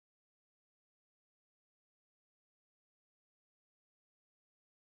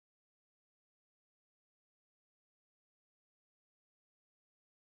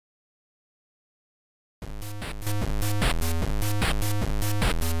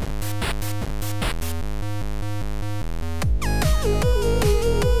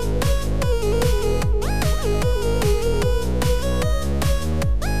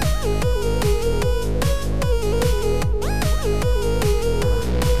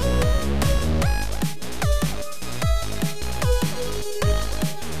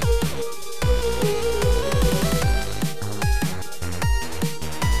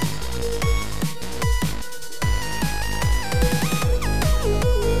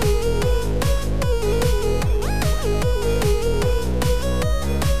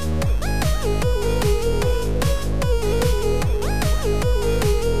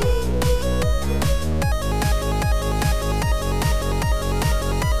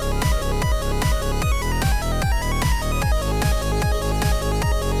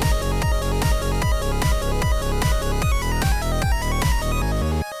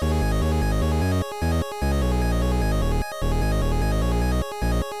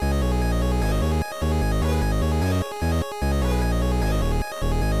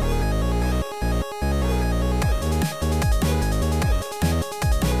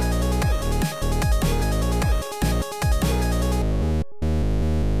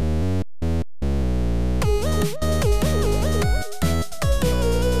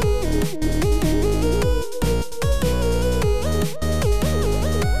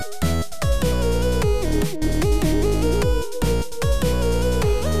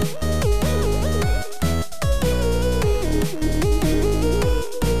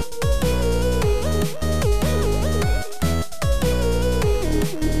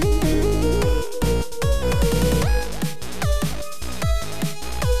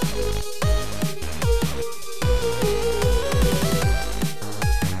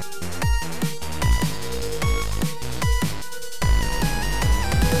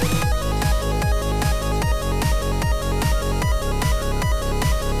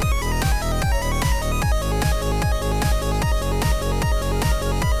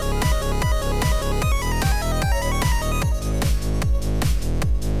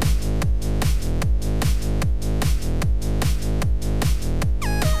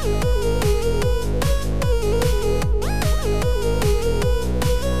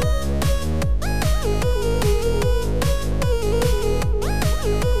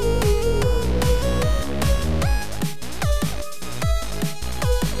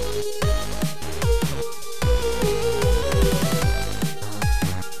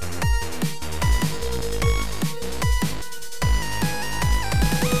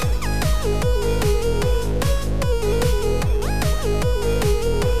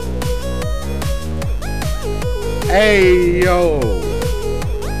Hey, yo.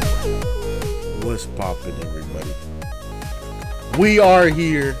 What's poppin', everybody? We are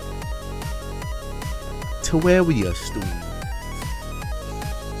here to where we are streaming.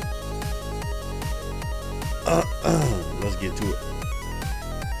 Let's get to it.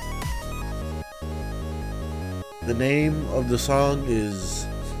 The name of the song is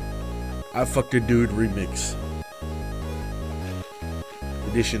I Fucked a Dude Remix.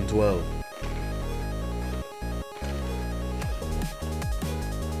 Edition 12.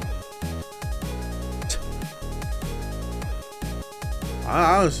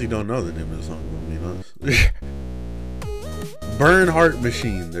 I honestly don't know the name of the song, if I'm being honest. Burn Heart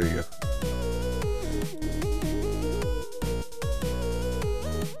Machine, there you go.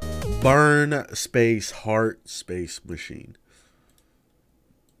 Burn space heart space machine.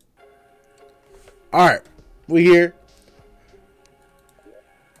 Alright, we here.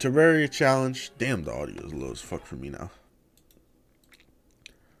 Terraria challenge. Damn, the audio is low as fuck for me now.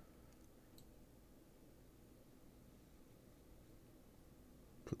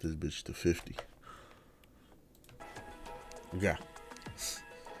 Put this bitch to 50. Yeah.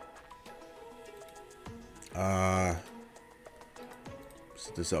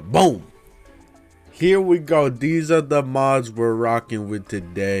 Set this up. Boom. Here we go. These are the mods we're rocking with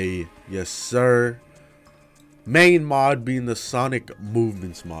today. Yes, sir. Main mod being the Sonic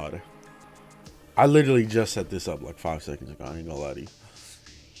Movements mod. I literally just set this up like 5 seconds ago. I ain't gonna lie to you.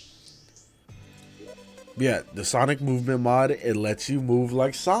 Yeah, the Sonic Movement mod, it lets you move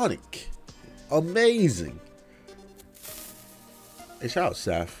like Sonic. Amazing. Hey, shout out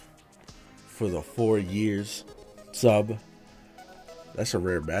Saf for the 4 years sub. That's a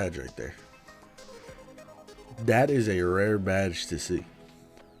rare badge right there. That is a rare badge to see.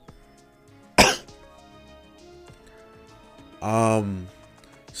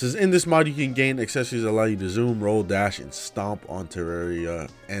 Says in this mod you can gain accessories that allow you to zoom, roll, dash, and stomp on Terraria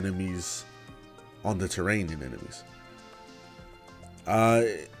enemies, on the terrain and enemies.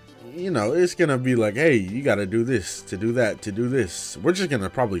 You know, it's gonna be like, hey, you gotta do this to do that to do this. We're just gonna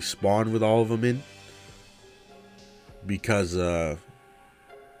probably spawn with all of them in, because we're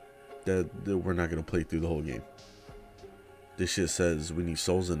not gonna play through the whole game. This shit says we need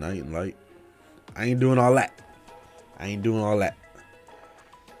souls of night and light. I ain't doing all that. I ain't doing all that.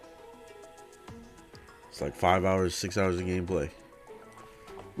 It's like 5 hours, 6 hours of gameplay.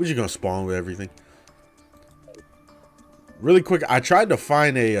 We're just gonna spawn with everything. Really quick, I tried to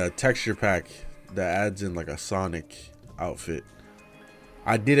find a texture pack that adds in like a Sonic outfit.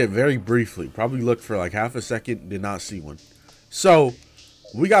 I did it very briefly. Probably looked for like half a second, did not see one. So,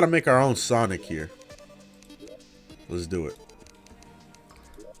 we gotta make our own Sonic here. Let's do it.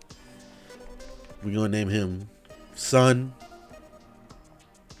 We're gonna name him Son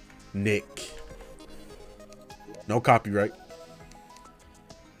Nick. No copyright.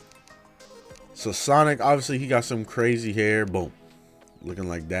 So Sonic, obviously he got some crazy hair. Boom. Looking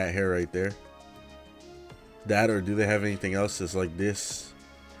like that hair right there. That, or do they have anything else that's like this?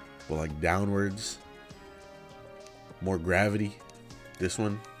 But like downwards. More gravity. This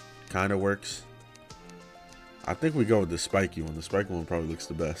one kind of works. I think we go with the spiky one. The spiky one probably looks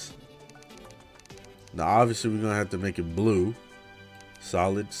the best. Now obviously we're going to have to make it blue.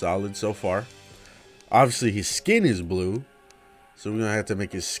 Solid so far. Obviously his skin is blue. So we're going to have to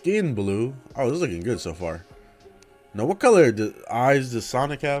make his skin blue. Oh, this is looking good so far. Now, what color eyes does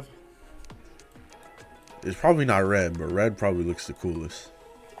Sonic have? It's probably not red, but red probably looks the coolest.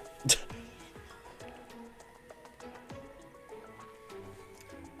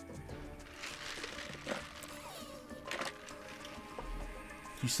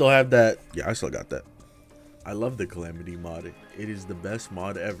 You still have that? Yeah, I still got that. I love the Calamity mod. It is the best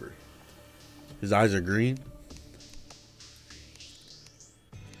mod ever. His eyes are green.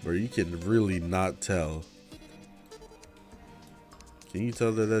 Bro, you can really not tell. Can you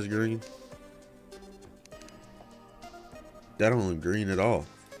tell that that's green? That don't look green at all.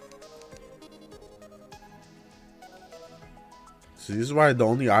 See, this is why the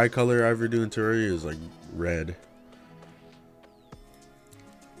only eye color I ever do in Terraria is like red.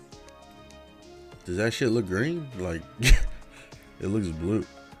 Does that shit look green? Like, it looks blue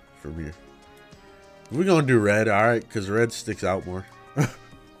from here. We're gonna do red, alright, because red sticks out more.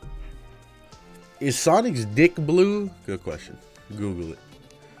 Is Sonic's dick blue? Good question. Google it.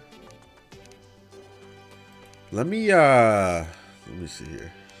 Let me see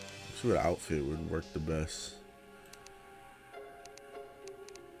here. See what outfit would work the best.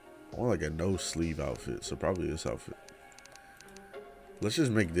 I want like a no sleeve outfit, so probably this outfit. Let's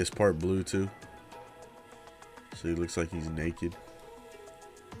just make this part blue too. So he looks like he's naked.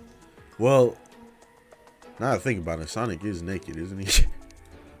 Well, Now that I think about it, Sonic is naked, isn't he?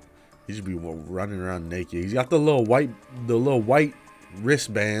 He should be running around naked. He's got the little white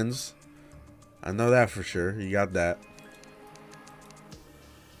wristbands. I know that for sure. He got that.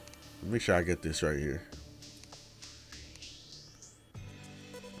 Make sure I get this right here.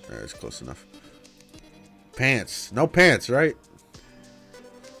 Alright, it's close enough. Pants. No pants, right?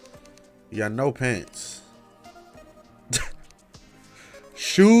 You got no pants.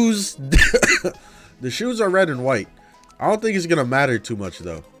 Shoes. The shoes are red and white. I don't think it's going to matter too much,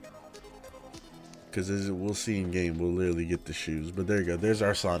 though. Because as we'll see in game, we'll literally get the shoes. But there you go. There's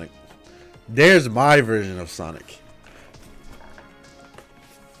our Sonic. There's my version of Sonic.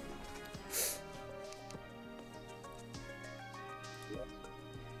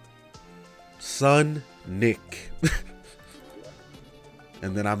 Son Nick.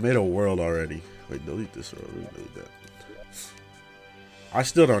 And then I made a world already. Wait, delete this world. Delete that. I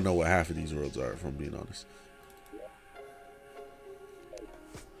still don't know what half of these worlds are, if I'm being honest.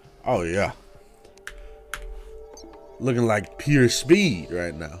 Oh, yeah. Looking like pure speed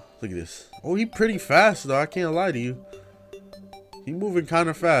right now. Look at this. Oh, he pretty fast, though. I can't lie to you. He moving kind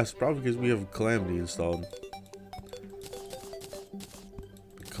of fast. Probably because we have Calamity installed.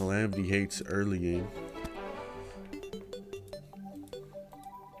 Calamity hates early game.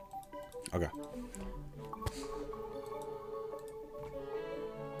 Okay.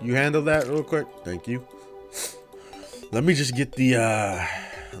 You handle that real quick? Thank you. Let me just get the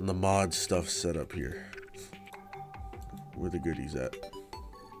mod stuff set up here. Where the goodies at?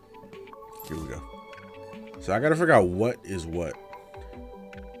 Here we go. So I gotta figure out what is what.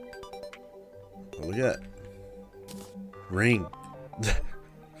 Oh, look at that. Ring.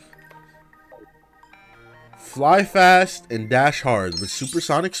 Fly fast and dash hard with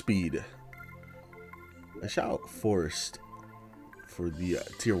supersonic speed. I shout Forest for the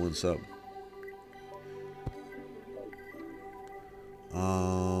tier 1 sub.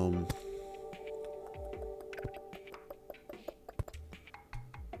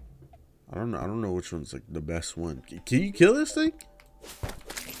 I don't know which one's like the best one. Can you kill this thing?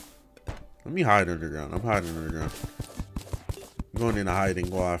 Let me hide underground. I'm hiding underground. I'm going into hiding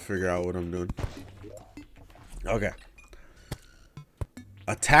while I figure out what I'm doing. Okay.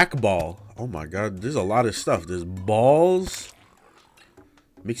 Attack ball. Oh my god, there's a lot of stuff. There's balls.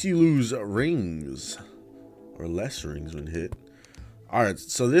 Makes you lose rings. Or less rings when hit. Alright,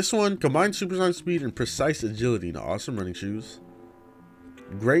 so this one combines supersonic speed and precise agility into awesome running shoes.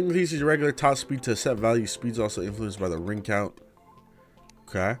 Great increases your regular top speed to a set value. Speed's also influenced by the ring count.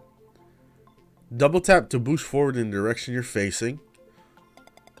 Okay. Double tap to boost forward in the direction you're facing.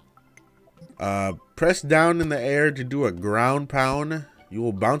 Press down in the air to do a ground pound. You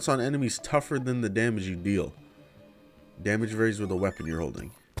will bounce on enemies tougher than the damage you deal. Damage varies with the weapon you're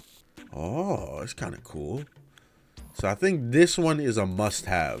holding. Oh, that's kind of cool. So I think this one is a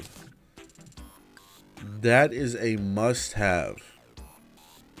must-have. That is a must-have.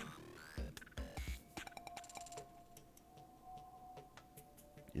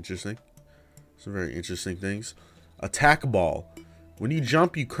 Interesting. Some very interesting things. Attack ball. When you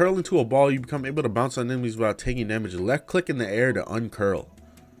jump, you curl into a ball. You become able to bounce on enemies without taking damage. Left click in the air to uncurl.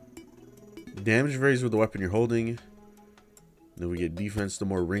 Damage varies with the weapon you're holding. Then we get defense the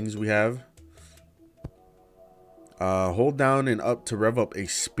more rings we have. Hold down and up to rev up a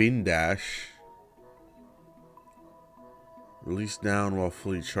spin dash. Release down while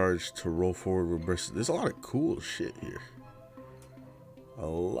fully charged to roll forward with burst. There's a lot of cool shit here. A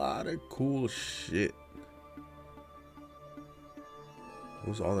lot of cool shit.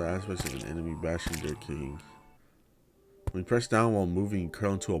 What's all the aspects of an enemy bashing their king? When you press down while moving, you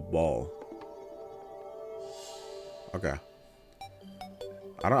curl into a ball. Okay.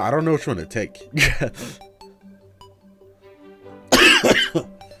 I don't know which one to take.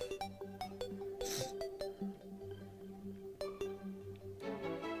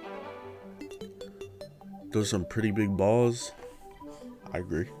 Those are some pretty big balls. I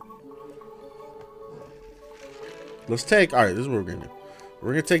agree. Let's take. All right, this is what we're gonna do.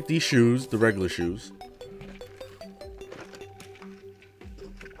 We're gonna take these shoes, the regular shoes.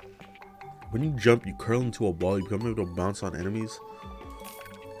 When you jump, you curl into a ball. You become able to bounce on enemies.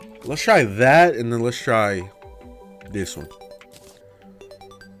 Let's try that, and then let's try this one.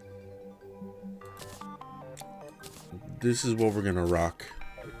 This is what we're gonna rock.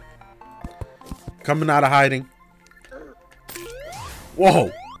 Coming out of hiding.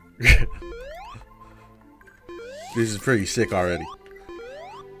 Whoa! This is pretty sick already.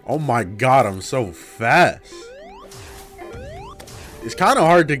 Oh my god, I'm so fast. It's kind of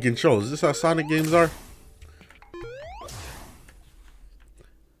hard to control. Is this how Sonic games are?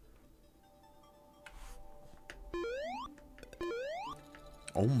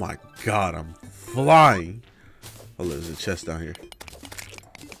 Oh my god, I'm flying. Oh, there's a chest down here.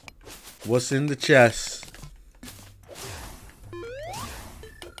 What's in the chest?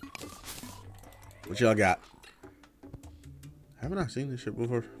 What y'all got? Haven't I seen this shit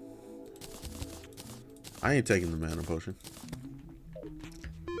before? I ain't taking the mana potion.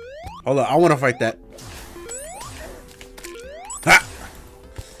 Hold on, I want to fight that. Ha!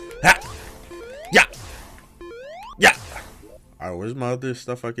 Ha! Yeah! Yeah! Alright, where's my other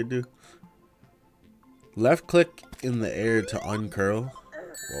stuff I could do? Left click in the air to uncurl.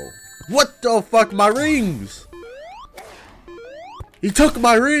 Whoa. What the fuck? My rings! He took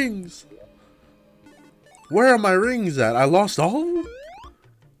my rings! Where are my rings at? I lost all of them?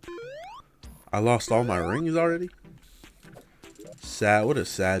 I lost all my rings already? Sad. What a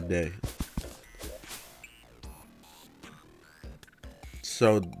sad day.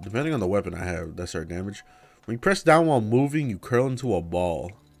 So, depending on the weapon I have, that's our damage. When you press down while moving, you curl into a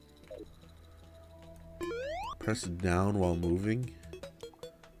ball. Press down while moving.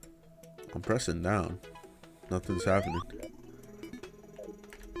 I'm pressing down. Nothing's happening.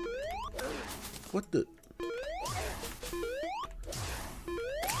 What the?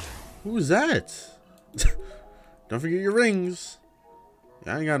 Who's that? Don't forget your rings.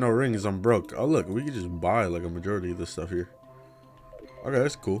 I ain't got no rings. I'm broke. Oh, look. We can just buy like a majority of this stuff here. Okay,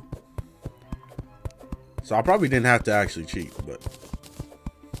 that's cool. So I probably didn't have to actually cheat, but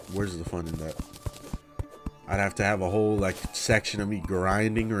where's the fun in that? I'd have to have a whole like section of me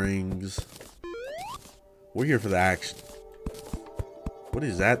grinding rings. We're here for the action. What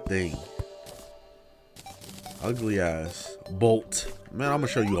is that thing? Ugly ass bolt. Man, I'm gonna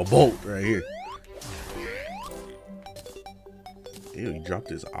show you a bolt right here. Ew, he dropped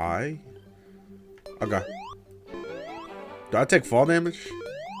his eye. Okay. Do I take fall damage?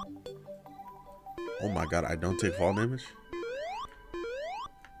 Oh my god, I don't take fall damage?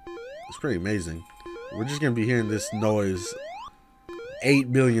 It's pretty amazing. We're just gonna be hearing this noise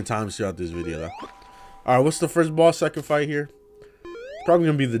 8 billion times throughout this video though. Alright, what's the first boss I can fight here? It's probably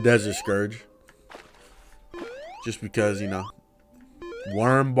gonna be the Desert Scourge. Just because, you know,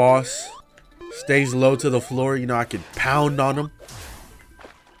 worm boss stays low to the floor, you know, I could pound on him.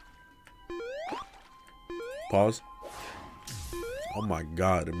 Pause. Oh my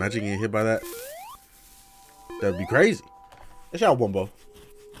god, imagine getting hit by that. That'd be crazy. Let's shout out Wumbo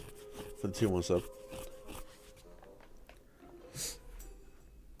for the tier 1 sub.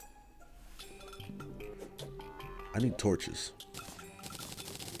 I need torches.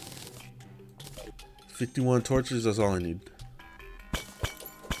 51 torches, that's all I need.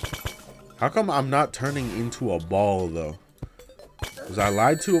 How come I'm not turning into a ball though? Was I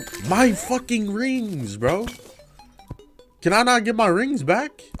lied to? My fucking rings, bro. Can I not get my rings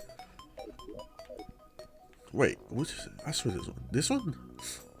back? Wait, which? I swear this one. This one?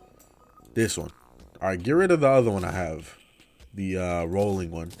 This one. Alright, get rid of the other one I have. The rolling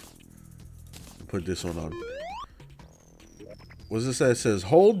one. Put this one on. What's this say? It says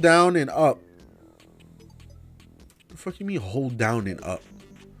hold down and up. What the fuck you mean hold down and up?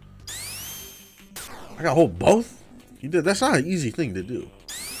 I gotta hold both? You did. That's not an easy thing to do.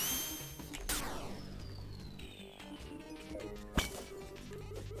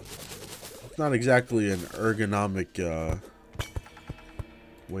 It's not exactly an ergonomic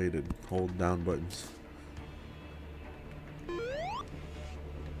way to hold down buttons.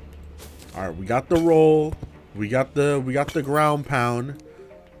 Alright, we got the roll. We got the ground pound.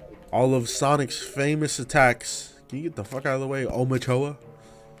 All of Sonic's famous attacks. Can you get the fuck out of the way, Omachoa?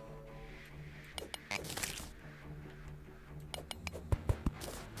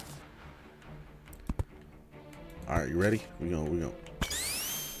 Alright, you ready? We go.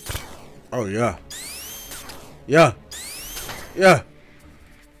 Oh yeah. Yeah. Yeah.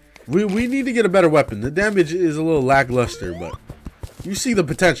 We need to get a better weapon. The damage is a little lackluster, but you see the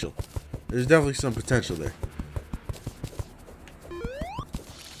potential. There's definitely some potential there.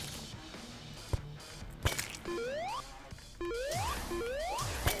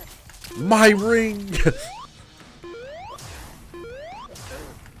 My ring!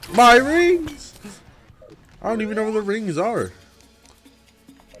 My rings! I don't even know where the rings are.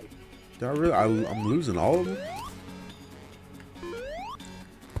 Did I really? I'm losing all of them?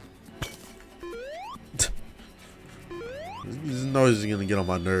 This noise is gonna get on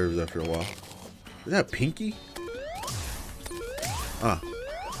my nerves after a while. Is that Pinky?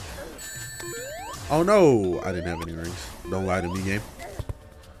 Oh no! I didn't have any rings. Don't lie to me, game.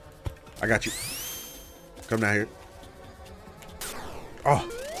 I got you. Come down here. Oh.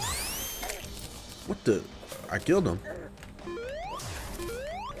 What the? I killed him.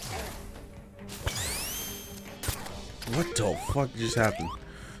 What the fuck just happened?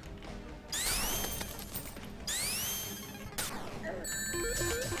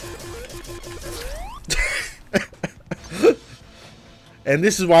 And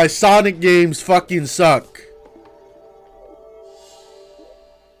this is why Sonic games fucking suck.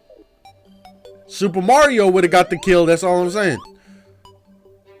 Super Mario would have got the kill, that's all I'm saying.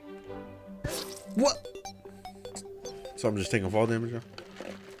 What? So I'm just taking fall damage now?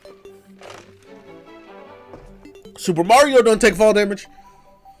 Super Mario don't take fall damage.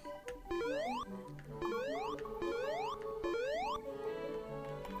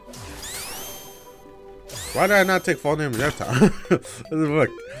 Why did I not take fall damage that time? What the fuck?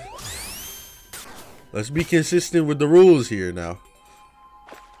 Let's be consistent with the rules here now.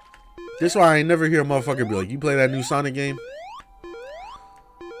 This is why I ain't never hear a motherfucker be like, you play that new Sonic game?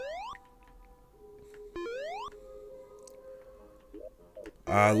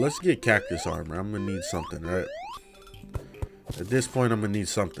 Let's get cactus armor. I'm gonna need something, right? At this point, I'm gonna need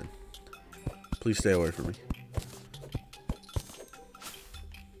something. Please stay away from me.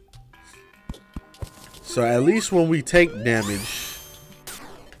 So at least when we take damage,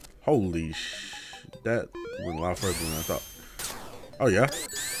 holy sh! That went a lot further than I thought. Oh yeah.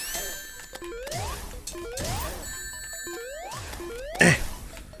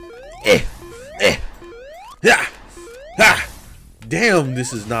 Yeah. Ha! Damn,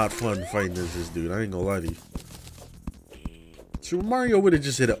 this is not fun fighting as this dude. I ain't gonna lie to you. Super Mario would have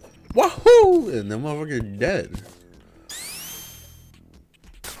just hit up, wahoo, and the motherfucker dead.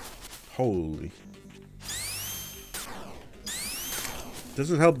 Holy.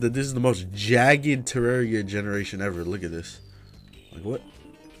 Doesn't help that this is the most jagged Terraria generation ever. Look at this. Like what?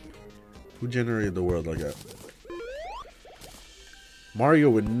 Who generated the world like that? Mario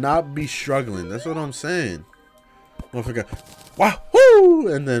would not be struggling. That's what I'm saying. Motherfucker, wahoo!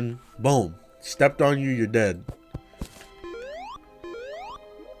 And then, boom. Stepped on you, you're dead.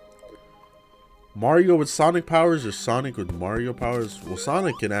 Mario with Sonic powers or Sonic with Mario powers? Well,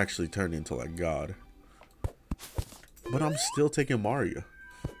 Sonic can actually turn into like God. But I'm still taking Mario.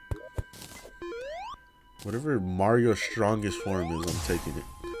 Whatever Mario's strongest form is, I'm taking it.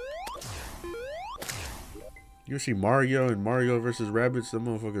 You see Mario and Mario versus Rabbids, them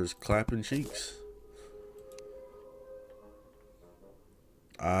motherfuckers clapping cheeks.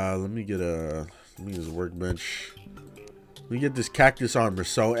 Let me get a workbench. Let me get this cactus armor.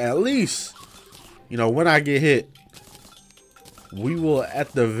 So at least, you know, when I get hit, we will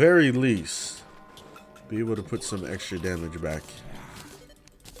at the very least be able to put some extra damage back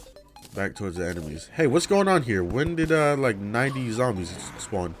towards the enemies. Hey, what's going on here? When did like 90 zombies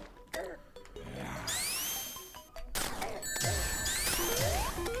spawn?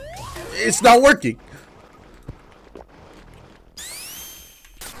 It's not working.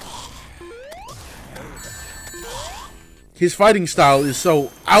 His fighting style is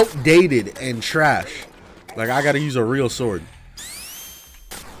so outdated and trash. Like, I gotta use a real sword.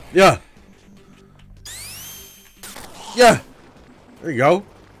 Yeah. Yeah. There you go.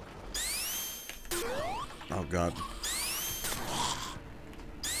 Oh, God.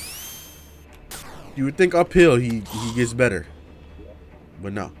 You would think uphill he gets better.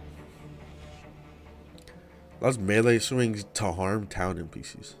 But no. Those melee swings to harm town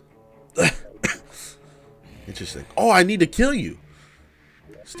NPCs. Interesting. Oh, I need to kill you.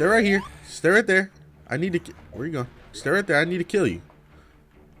 Stay right here. Stay right there. I need to... Where you going? Stay right there. I need to kill you.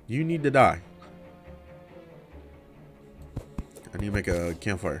 You need to die. I need to make a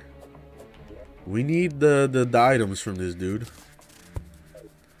campfire. We need the items from this dude.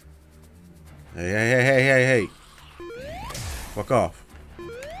 Hey. Fuck off.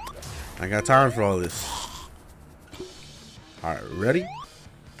 I got time for all this. Alright, ready?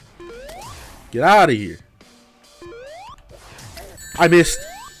 Get out of here. I missed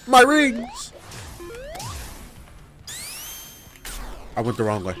my rings. I went the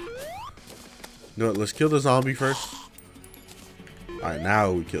wrong way. You know what? Let's kill the zombie first. Alright,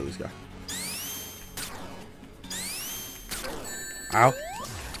 now we kill this guy. Ow.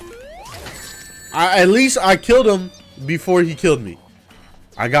 At least I killed him before he killed me.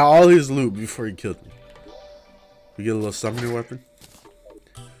 I got all his loot before he killed me. We get a little summoning weapon.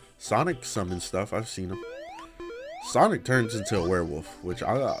 Sonic summons stuff. I've seen him. Sonic turns into a werewolf, which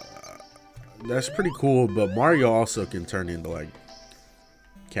that's pretty cool. But Mario also can turn into like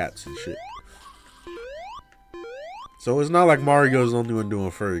cats and shit. So it's not like Mario's the only one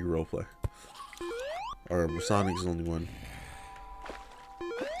doing furry roleplay, or Sonic's the only one.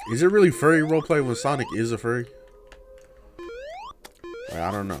 Is it really furry roleplay when Sonic is a furry?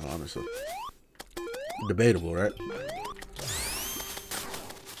 I don't know, honestly. Debatable, right?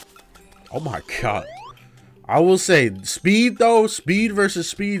 Oh my God. I will say, speed though, speed versus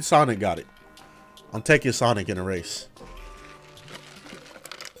speed, Sonic got it. I'm taking Sonic in a race.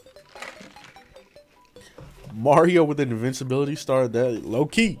 Mario with an invincibility star, that low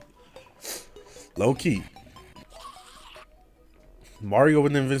key. Low key. Mario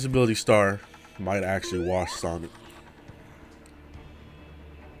with an invincibility star might actually wash Sonic.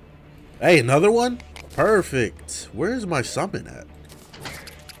 Hey, another one? Perfect. Where's my summon at?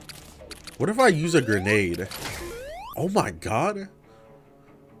 What if I use a grenade? Oh my god.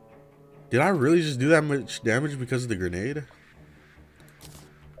 Did I really just do that much damage because of the grenade?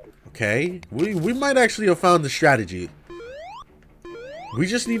 Okay. We might actually have found the strategy. We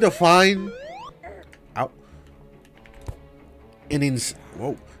just need to find out an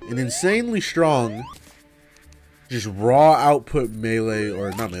insanely strong, just raw output melee,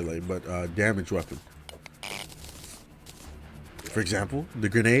 or not melee, but damage weapon. For example, the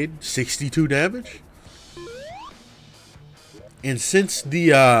grenade, 62 damage. And since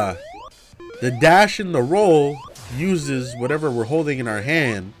the dash and the roll uses whatever we're holding in our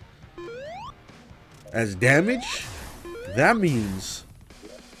hand as damage, that means,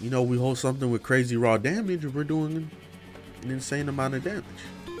 you know, we hold something with crazy raw damage, we're doing an insane amount of damage.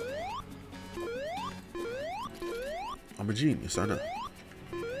 I'm a genius, I know.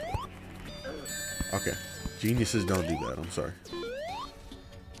 Okay, geniuses don't do that, I'm sorry.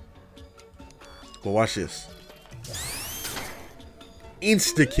 But watch this.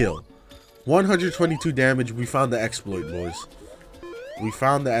 Insta-kill. 122 damage. We found the exploit, boys. We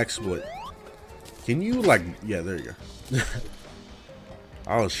found the exploit. Can you, like... Yeah, there you go.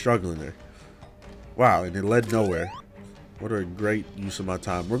 I was struggling there. Wow, and it led nowhere. What a great use of my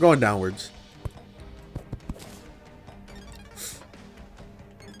time. We're going downwards.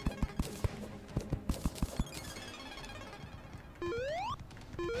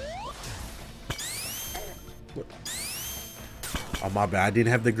 Oh, my bad. I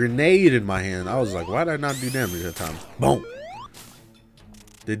didn't have the grenade in my hand. I was like, why did I not do damage that time? Boom.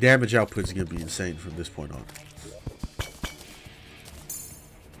 The damage output is going to be insane from this point on.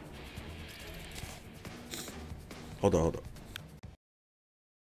 Hold on, hold on.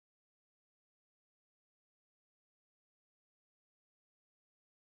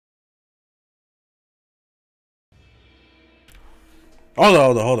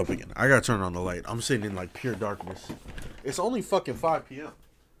 Hold up again. I gotta turn on the light. I'm sitting in like pure darkness. It's only fucking 5 p.m.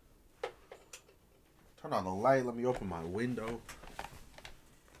 Turn on the light. Let me open my window.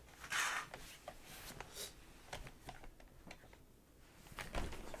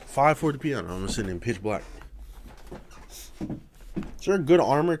 $5:40 p.m. I'm sitting in pitch black. Is there good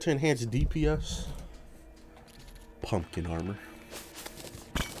armor to enhance DPS? Pumpkin armor.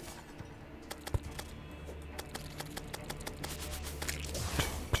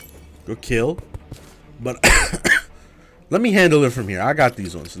 Good kill. But let me handle it from here. I got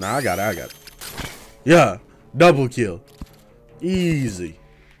these ones. Nah, I got it. Yeah. Double kill. Easy.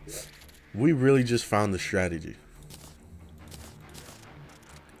 We really just found the strategy.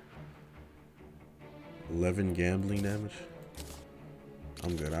 11 gambling damage.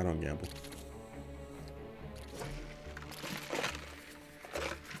 I'm good. I don't gamble.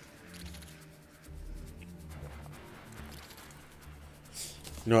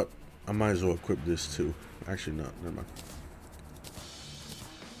 You know what? I might as well equip this too. Actually, no. Never mind.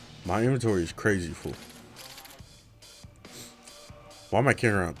 My inventory is crazy full. Why am I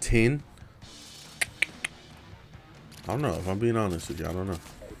carrying around 10? I don't know. If I'm being honest with you, I don't know.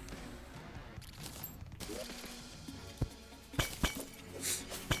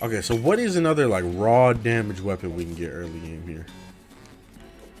 Okay, so what is another like raw damage weapon we can get early game here?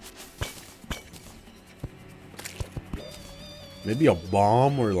 Maybe a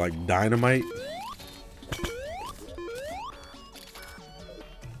bomb or like dynamite.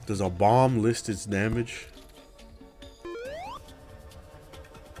 Does a bomb list its damage?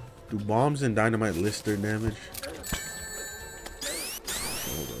 Do bombs and dynamite list their damage?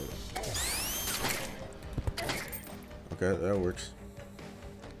 Okay, that works.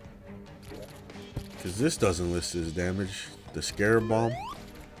 Because this doesn't list his damage. The Scarab Bomb.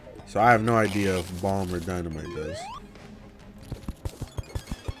 So I have no idea if bomb or dynamite does.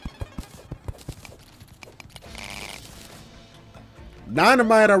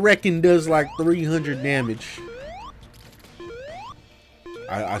 Dynamite, I reckon, does like 300 damage.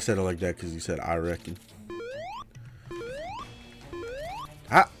 I said it like that because you said I reckon.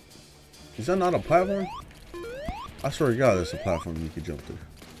 Ah, is that not a platform? I swear to God, that's a platform you can jump through.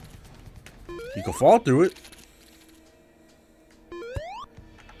 You can fall through it.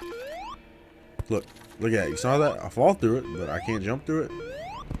 Look at it. You saw that? I fall through it, but I can't jump through it.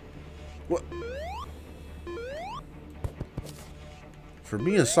 What? For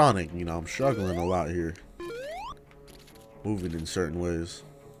me and Sonic, you know, I'm struggling a lot here. Moving in certain ways.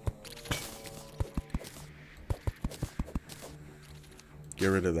 Get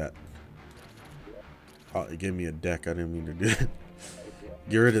rid of that. Oh, it gave me a deck. I didn't mean to do it.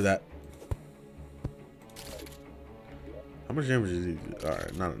 Get rid of that. How much damage is he?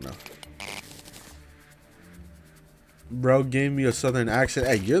 Alright, not enough. Bro gave me a southern accent.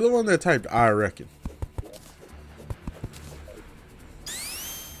 Hey, you're the one that typed I reckon.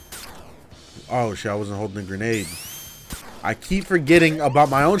 Oh shit, I wasn't holding a grenade. I keep forgetting about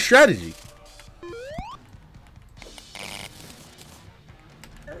my own strategy.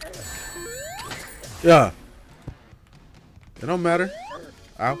 Yeah. It don't matter.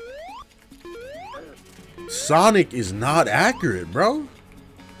 Ow. Sonic is not accurate, bro.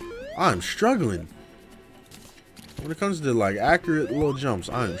 I'm struggling. When it comes to like accurate little jumps,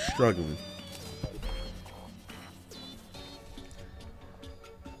 I am struggling.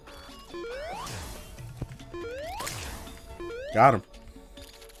 Got him.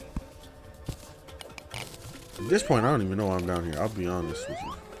 At this point, I don't even know why I'm down here. I'll be honest with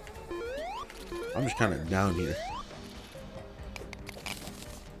you. I'm just kind of down here.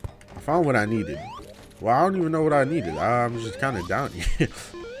 I found what I needed. Well, I don't even know what I needed. I'm just kind of down here.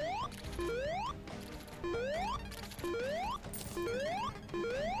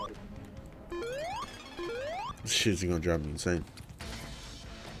 This shit's gonna drive me insane.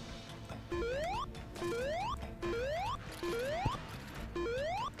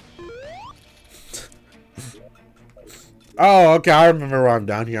 Oh, okay, I remember why I'm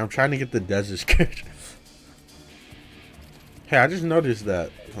down here. I'm trying to get the desert skirt. Hey, I just noticed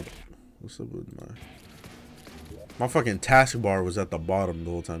that. What's up with my fucking taskbar was at the bottom the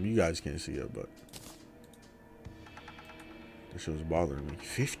whole time. You guys can't see it, but this shit was bothering me.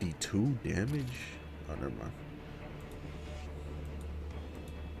 52 damage? Oh, never mind.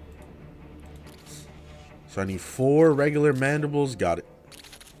 So I need 4 regular mandibles. Got it.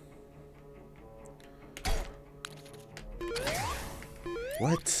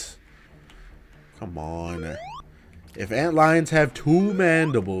 What? Come on. If antlions have 2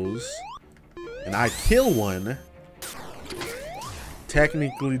 mandibles and I kill one,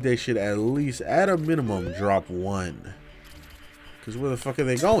 technically they should at least, at a minimum, drop 1. Because where the fuck are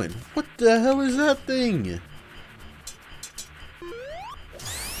they going? What the hell is that thing?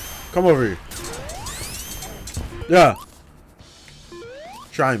 Come over here. Yeah.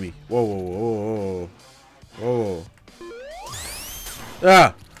 Try me. Whoa, whoa, whoa, whoa, whoa.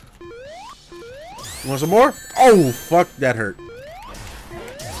 Ah! You want some more? Oh, fuck, that hurt.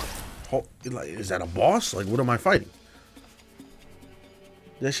 Oh, is that a boss? Like, what am I fighting?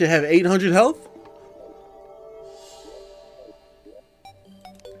 That shit have 800 health?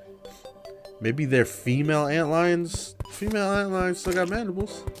 Maybe they're female antlions. Female antlions still got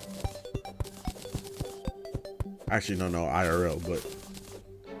mandibles. Actually, no, IRL, but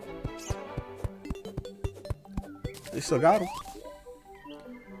they still got them.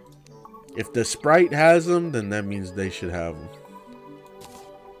 If the sprite has them, then that means they should have them.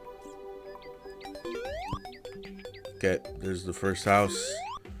 Okay, there's the first house.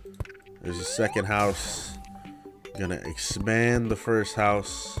 There's the second house. Gonna expand the first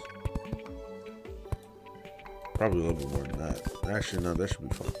house. Probably a little bit more than that. Actually, no, that should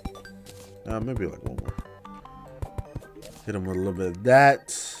be fine. Maybe like 1 more. Hit him with a little bit of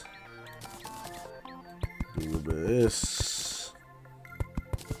that. Do a little bit of this.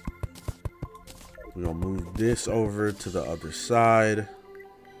 We're gonna move this over to the other side.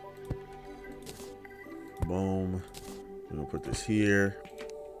 Boom. We're gonna put this here.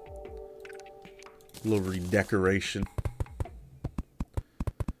 A little redecoration.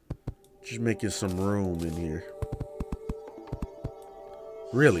 Just making some room in here.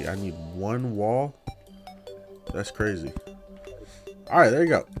 Really, I need 1 wall? That's crazy. Alright, there you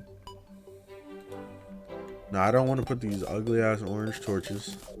go. Now, I don't want to put these ugly ass orange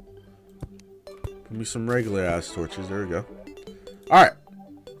torches. Put me some regular ass torches. There we go. Alright.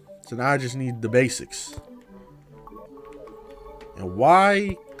 So now I just need the basics. And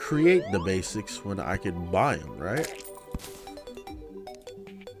why create the basics when I can buy them, right?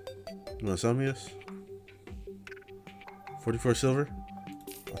 You want to sell me this? 44 silver?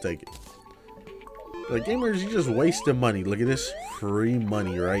 I'll take it. Like, gamers, you just wasted money. Look at this. Free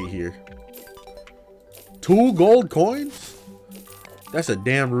money right here. 2 gold coins? That's a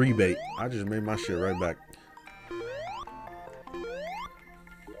damn rebate. I just made my shit right back.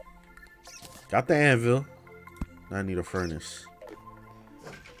 Got the anvil. Now I need a furnace.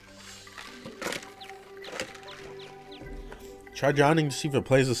 Try joining to see if it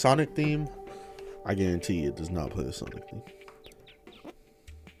plays a Sonic theme. I guarantee it does not play the Sonic theme.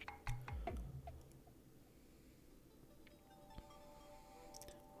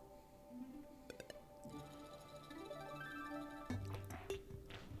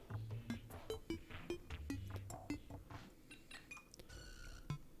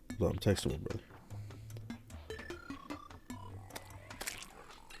 I'm texting my brother.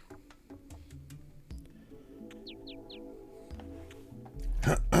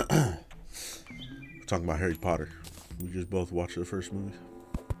 We're talking about Harry Potter. We just both watched the first movie.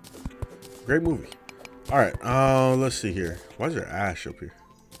 Great movie. Alright, let's see here. Why is there ash up here?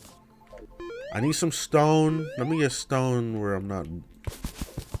 I need some stone. Let me get stone where I'm not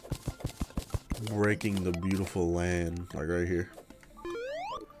breaking the beautiful land. Like right here.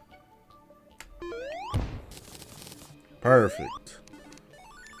 Perfect.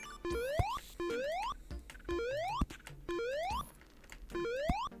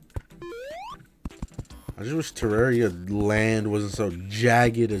 I just wish Terraria land wasn't so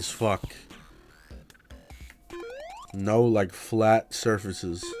jagged as fuck. No, like, flat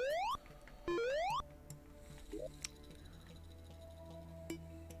surfaces.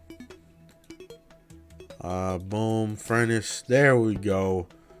 Boom, furnace. There we go.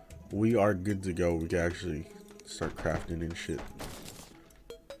 We are good to go. We can actually start crafting and shit.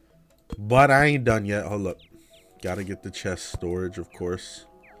 But I ain't done yet. Hold up. Gotta get the chest storage, of course.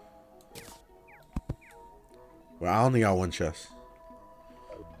 Well, I only got one chest.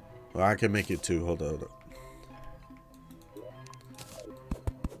 Well, I can make it two. Hold up, hold up.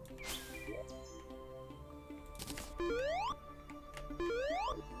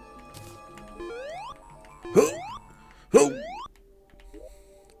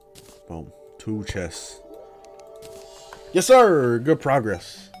 Boom. 2 chests. Yes, sir. Good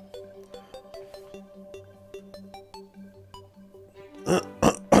progress.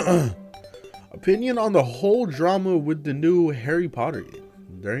 Opinion on the whole drama with the new Harry Potter game.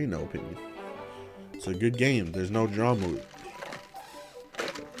 There ain't no opinion. It's a good game. There's no drama with it.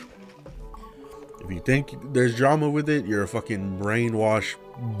 If you think there's drama with it, you're a fucking brainwashed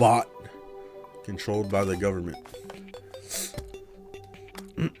bot controlled by the government.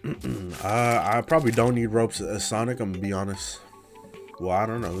 I probably don't need ropes as Sonic, I'm gonna be honest. Well, I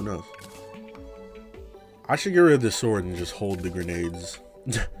don't know. Who knows? I should get rid of the sword and just hold the grenades.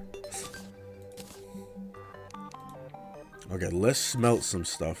 Okay, let's smelt some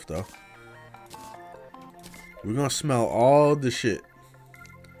stuff, though. We're gonna smell all the shit.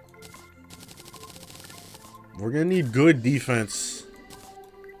 We're gonna need good defense.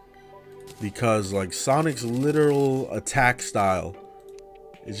 Because, like, Sonic's literal attack style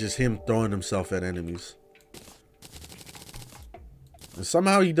is just him throwing himself at enemies. And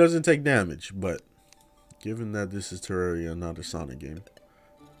somehow he doesn't take damage, but given that this is Terraria, not a Sonic game,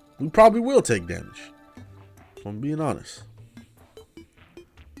 we probably will take damage. If I'm being honest.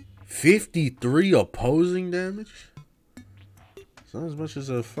 53 opposing damage? It's not as much as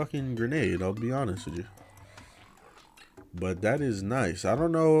a fucking grenade, I'll be honest with you. But that is nice. I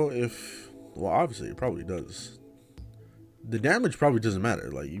don't know if... Well, obviously, it probably does. The damage probably doesn't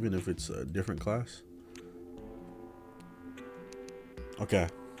matter, like, even if it's a different class. Okay.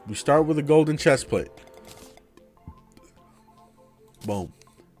 We start with a golden chest plate. Boom.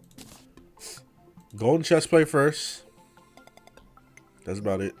 Golden chest plate first. That's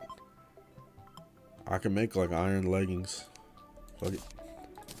about it. I can make, like, iron leggings. Fuck it.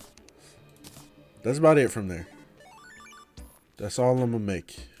 That's about it from there. That's all I'm gonna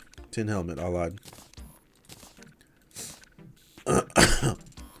make. Tin helmet, I lied.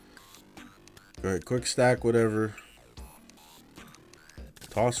 Alright, quick stack, whatever.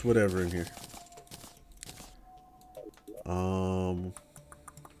 Toss whatever in here.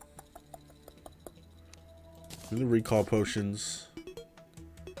 Do the recall potions.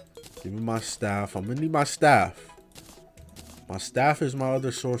 Give me my staff. I'm gonna need my staff. My staff is my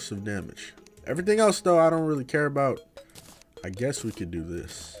other source of damage. Everything else, though, I don't really care about. I guess we could do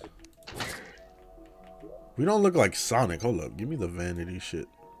this. We don't look like Sonic. Hold up. Give me the vanity shit.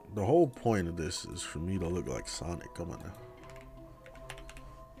 The whole point of this is for me to look like Sonic. Come on now.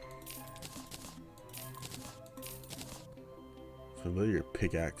 Familiar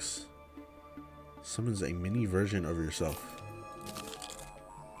pickaxe. Summons a mini version of yourself.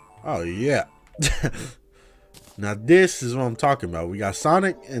 Oh, yeah. Now, this is what I'm talking about. We got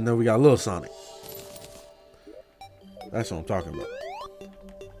Sonic, and then we got Little Sonic. That's what I'm talking about.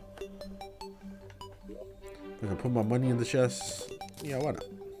 I'm gonna put my money in the chest. Yeah, why not?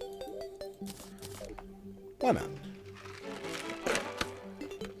 Why not?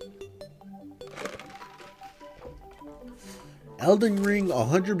 Elden Ring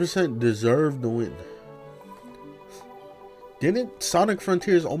 100% deserved the win. Didn't Sonic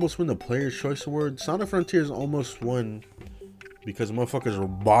Frontiers almost win the Player's Choice Award? Sonic Frontiers almost won because motherfuckers were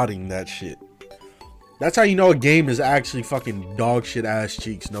botting that shit. That's how you know a game is actually fucking dog shit ass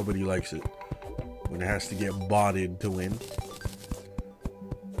cheeks. Nobody likes it when it has to get botted to win.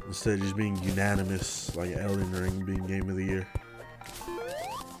 Instead of just being unanimous, like Elden Ring being Game of the Year.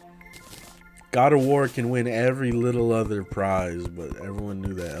 God of War can win every little other prize, but everyone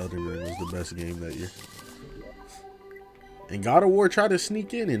knew that Elden Ring was the best game that year. And God of War tried to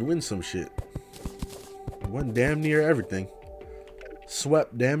sneak in and win some shit. Won damn near everything.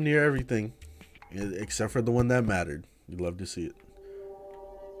 Swept damn near everything. Except for the one that mattered. You'd love to see it.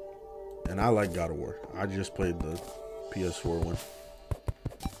 And I like God of War. I just played the PS4 one.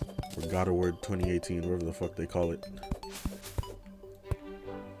 Or God of War 2018, whatever the fuck they call it.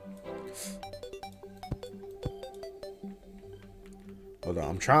 Hold on,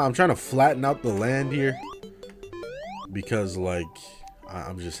 I'm trying to flatten out the land here. Because like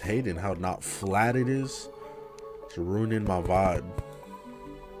I'm just hating how not flat it is. It's ruining my vibe.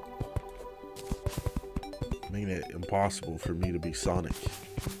 Making it impossible for me to be Sonic.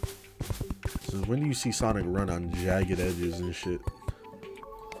 So when do you see Sonic run on jagged edges and shit?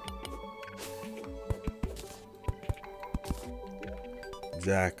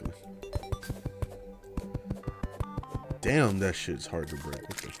 Exactly. Damn, that shit's hard to break.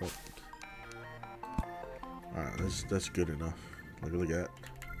 What the fuck? Alright, that's good enough. Look at that.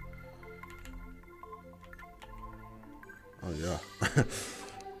 Oh yeah.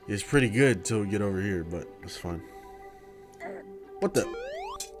 It's pretty good till we get over here, but it's fine. What the?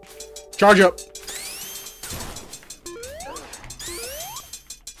 Charge up!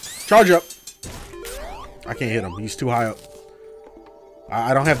 Charge up! I can't hit him. He's too high up.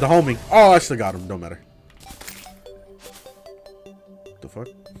 I don't have the homing. Oh, I still got him. Don't matter. What the fuck?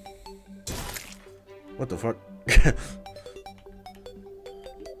 What the fuck?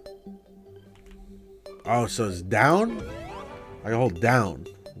 Oh, so it's down? I can hold down.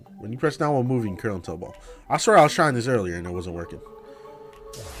 When you press down while moving, curl and ball. I swear I was trying this earlier and it wasn't working.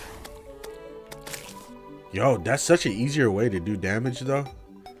 Yo, that's such an easier way to do damage though.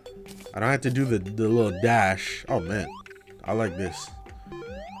 I don't have to do the little dash. Oh man, I like this.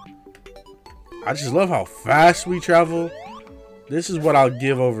 I just love how fast we travel. This is what I'll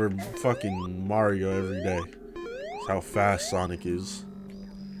give over fucking Mario every day. That's how fast Sonic is.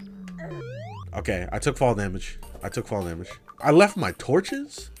 Okay, I took fall damage. I left my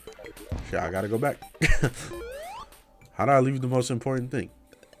torches? Shit, I gotta go back. How did I leave the most important thing?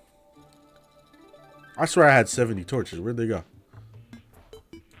 I swear I had 70 torches. Where'd they go?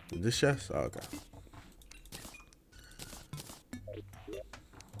 In this chest? Oh, okay.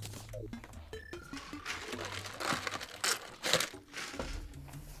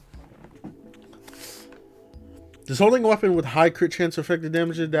 Does holding a weapon with high crit chance affect the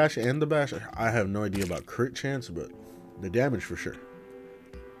damage of the dash and the bash? I have no idea about crit chance, but the damage for sure.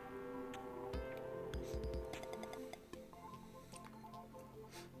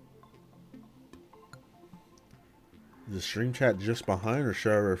 Is the stream chat just behind or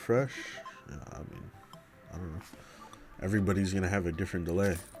should I refresh? Yeah, I mean, I don't know. Everybody's going to have a different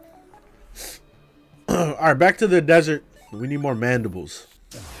delay. Alright, back to the desert. We need more mandibles.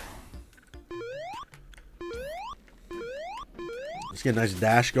 Let's get a nice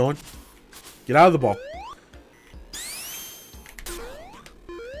dash going. Get out of the ball.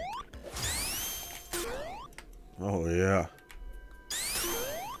 Oh, yeah.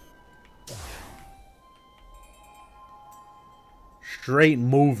 Straight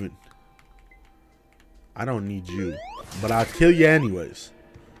moving. I don't need you, but I'll kill you anyways.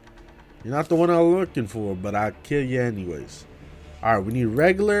 You're not the one I'm looking for, but I'll kill you anyways. Alright, we need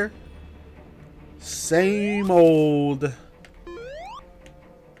regular. Same old.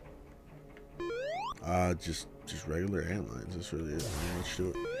 Just regular antlines. That's really it. Not much to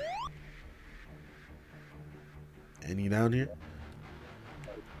it. Any down here?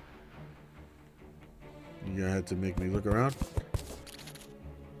 You're gonna have to make me look around.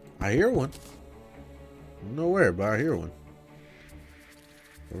 I hear one. Nowhere, but I hear one.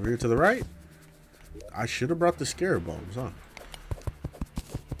 Over here to the right. I should have brought the scarab bombs, huh?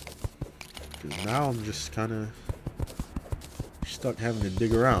 Because now I'm just kind of stuck having to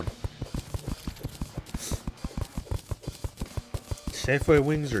dig around. Safeway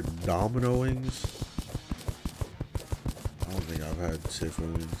wings or domino wings? I don't think I've had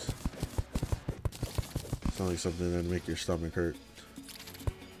Safeway wings. Sounds like something that'd make your stomach hurt.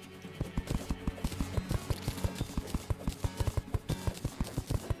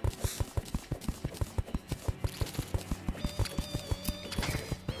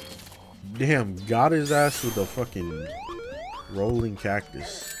 Damn, got his ass with a fucking rolling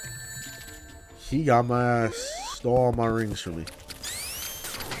cactus. He got my ass, stole all my rings from me.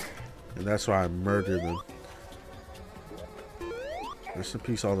 And that's why I murdered them. Rest in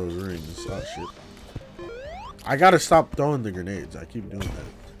peace, all those rings. Oh, shit. I gotta stop throwing the grenades. I keep doing that.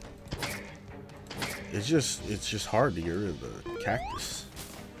 It's just hard to get rid of the cactus.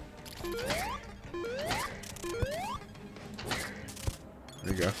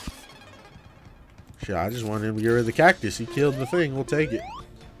 There you go. Shit, I just wanted him to get rid of the cactus. He killed the thing. We'll take it.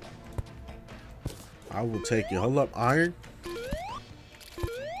 I will take it. Hold up, iron.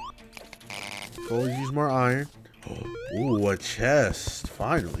 Always use more iron. Ooh, a chest.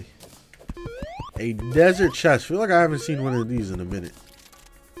 Finally. A desert chest. Feel like I haven't seen one of these in a minute.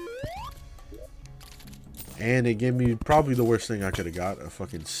 And it gave me probably the worst thing I could have got. A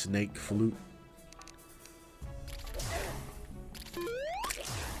fucking snake flute.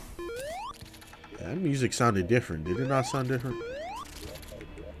 That music sounded different. Did it not sound different?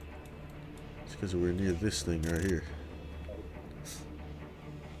 It's because we're near this thing right here.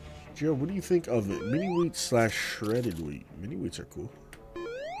 Joe, what do you think of it? Mini wheat / shredded wheat. Mini wheats are cool.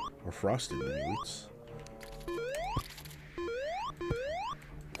 Or frosted mini wheats.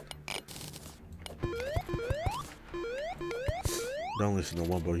 Don't listen to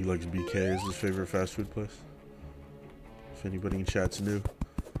Wumbo. He likes BK as his favorite fast food place. If anybody in chat's new.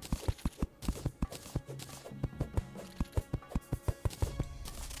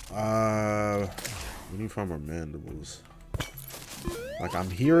 We need to find more mandibles. Like I'm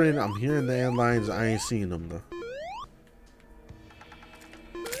hearing the antlions. I ain't seeing them though.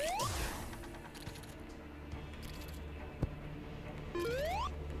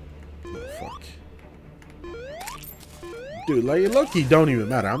 Oh fuck. Dude, like low-key don't even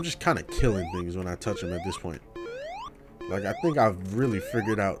matter. I'm just kind of killing things when I touch them at this point. Like I think I've really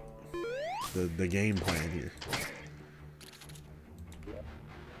figured out the game plan here.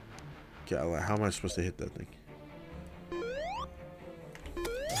 Okay, like, how am I supposed to hit that thing?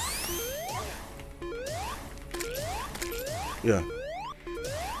 Yeah.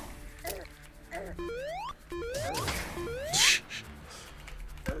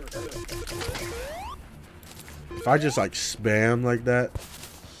 If I just like spam like that, it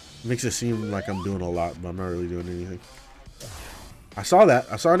makes it seem like I'm doing a lot, but I'm not really doing anything. I saw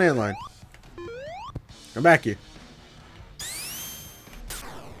that. I saw an antline. Come back here.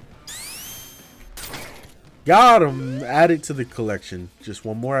 Got him. Add it to the collection. Just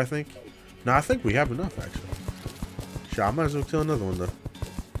one more, I think. No, I think we have enough, actually. Sure, I might as well kill another one, though.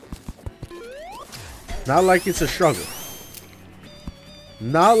 Not like it's a struggle.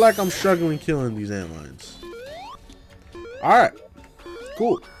 Not like I'm struggling killing these antlions. Alright.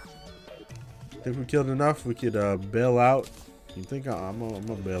 Cool. Think we killed enough. We could bail out. You think I'm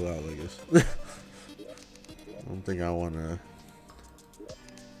gonna bail out, I guess. I don't think I want to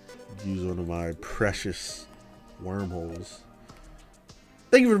use one of my precious wormholes.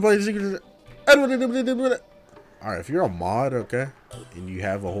 Thank you for playing Secret. Alright, if you're a mod, okay, and you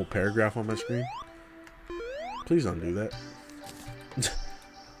have a whole paragraph on my screen, please don't do that.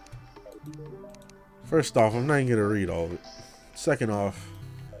 First off, I'm not even gonna read all of it. Second off,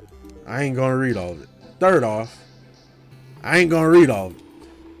 I ain't gonna read all of it. Third off, I ain't gonna read all of it.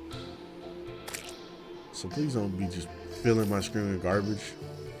 So please don't be just filling my screen with garbage.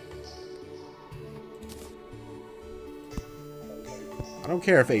 I don't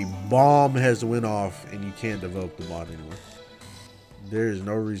care if a bomb has went off and you can't develop the mod anymore. There is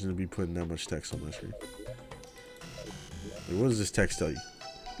no reason to be putting that much text on my screen. Wait, what does this text tell you?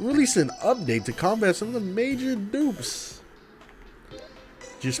 Release an update to combat some of the major dupes.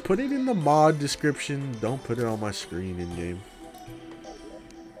 Just put it in the mod description. Don't put it on my screen in game.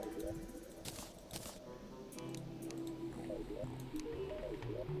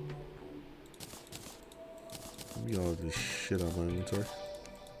 Let me get all this shit on my inventory.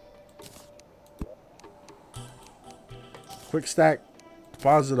 Quick stack.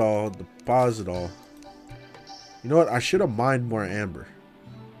 Deposit all. Deposit all. You know what? I should have mined more amber.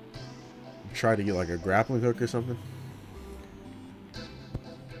 Try to get like a grappling hook or something.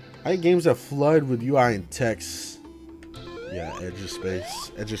 I hate games that flood with UI and text. Yeah, Edge of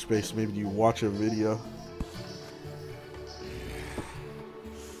Space. Edge of Space, maybe you watch a video.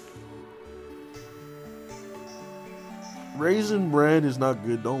 Raisin Bran is not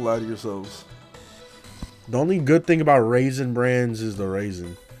good. Don't lie to yourselves. The only good thing about Raisin Brands is the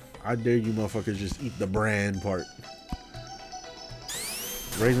raisin. I dare you motherfuckers just eat the bran part.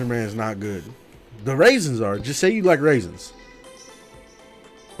 Raisin Bran is not good. The raisins are. Just say you like raisins.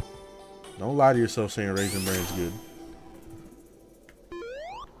 Don't lie to yourself saying Raisin Bran is good.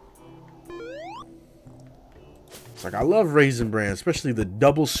 It's like, I love Raisin Bran, especially the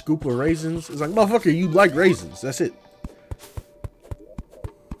double scoop of raisins. It's like, motherfucker, you like raisins. That's it.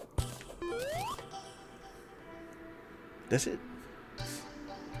 That's it.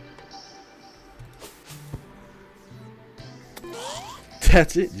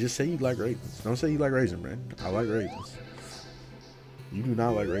 That's it. Just say you like raisins. Don't say you like Raisin Bran. I like raisins. You do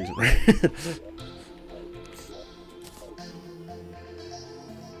not like Raisin Bran.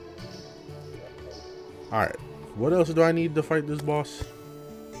 Alright. What else do I need to fight this boss?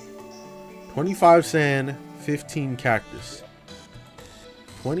 25 sand, 15 cactus.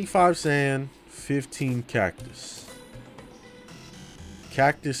 25 sand, 15 cactus.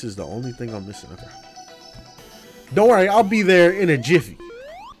 Cactus is the only thing I'm missing. Okay. Don't worry, I'll be there in a jiffy.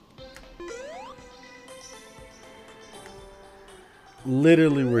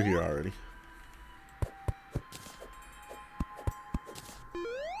 Literally, we're here already.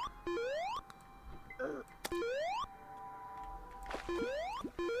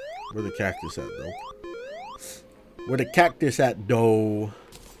 Where the cactus at, though? Where the cactus at, though?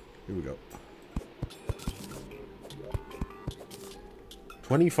 Here we go.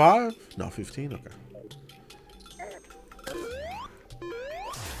 25? No, 15? Okay.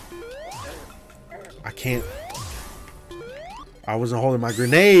 I can't. I wasn't holding my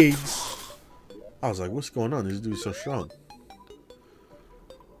grenades. I was like, what's going on? This dude's so strong.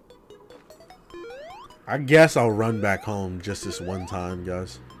 I guess I'll run back home just this one time,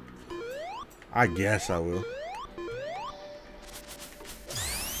 guys. I guess I will.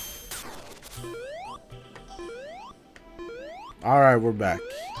 Alright, we're back.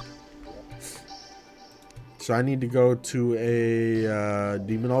 So I need to go to a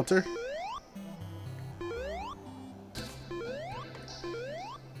demon altar.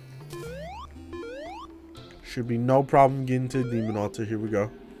 Should be no problem getting to the demon altar. Here we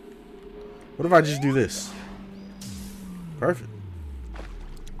go. What if I just do this? Perfect.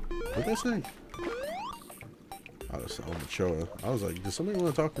 What'd they say? I was so mature. I was like, does somebody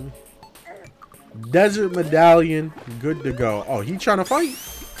want to talk to me? Desert medallion, good to go. Oh, he trying to fight?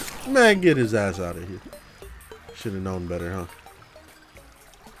 Man, get his ass out of here. Should have known better, huh?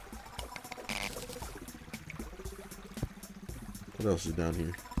 What else is down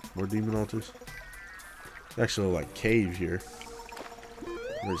here? More demon altars? Actually, like cave here.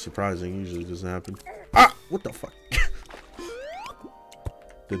 Very surprising. Usually doesn't happen. Ah! What the fuck?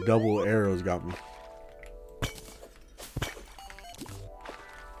 The double arrows got me.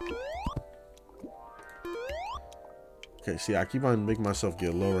 Okay, see, I keep on making myself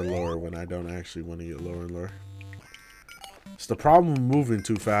get lower and lower when I don't actually want to get lower and lower. It's the problem with moving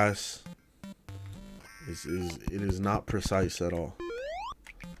too fast. It is not precise at all.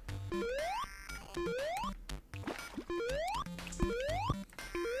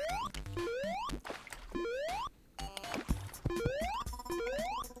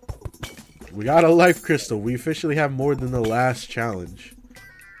 We got a life crystal. We officially have more than the last challenge.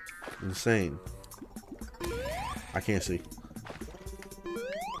 Insane. I can't see.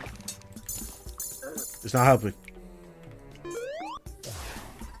 It's not helping.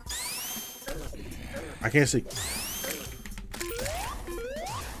 I can't see.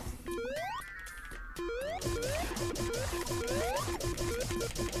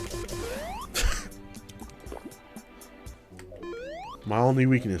 My only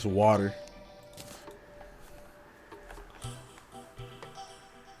weakness, water.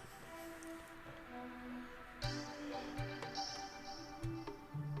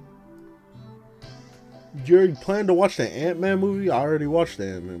 You already planned to watch the Ant-Man movie? I already watched the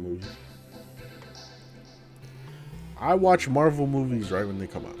Ant-Man movie. I watch Marvel movies right when they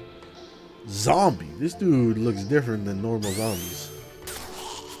come out. Zombie. This dude looks different than normal zombies.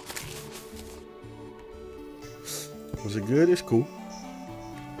 Was it good? It's cool.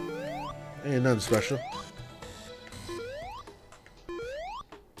 Ain't nothing special.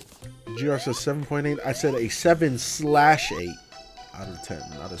 GR says 7.8. I said a 7/8 out of 10,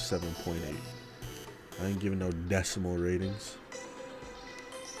 not a 7.8. I ain't giving no decimal ratings.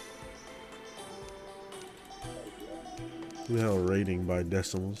 Who the hell rating by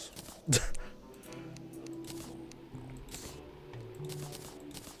decimals?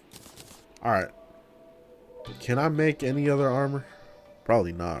 Alright. Can I make any other armor?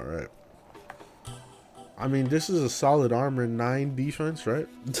 Probably not, right? I mean, this is a solid armor, 9 defense, right?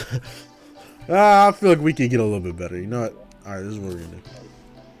 I feel like we could get a little bit better. You know what? Alright, this is what we're gonna do.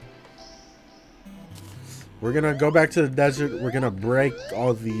 We're gonna go back to the desert. We're gonna break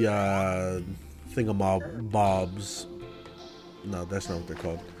all the thingamabobs. No, that's not what they're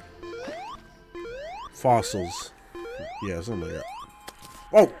called. Fossils. Yeah, something like that.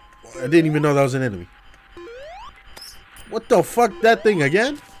 Oh! I didn't even know that was an enemy. What the fuck? That thing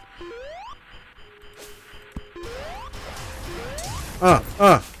again?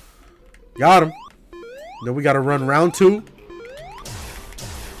 Got him. Then we gotta run round 2.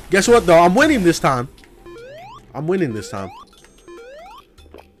 Guess what, though? I'm winning this time. I'm winning this time.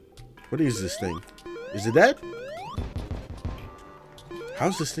 What is this thing? Is it dead?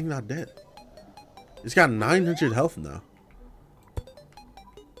 How's this thing not dead? It's got 900 health now.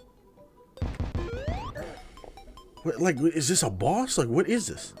 What, like, is this a boss? Like, what is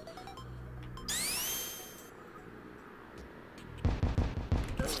this?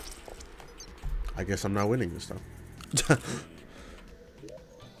 I guess I'm not winning this time.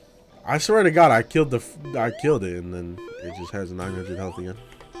 I swear to God, I killed it, and then it just has 900 health again.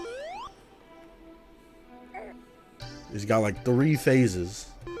 It's got like 3 phases.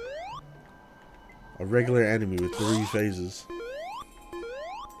 A regular enemy with 3 phases.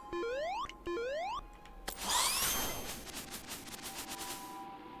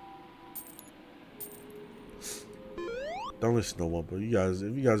 Don't listen to Wumbo. You guys,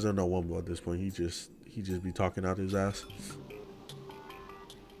 if you guys don't know Wumbo at this point, he just be talking out his ass.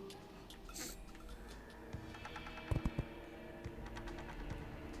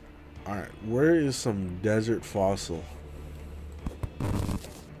 All right, where is some desert fossil?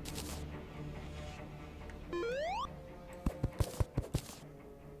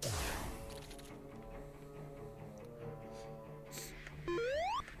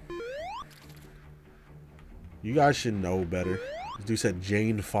 You guys should know better. This dude said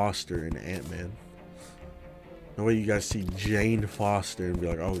Jane Foster in Ant-Man. No way you guys see Jane Foster and be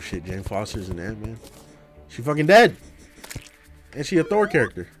like, oh shit, Jane Foster's in Ant-Man. She fucking dead. And she a Thor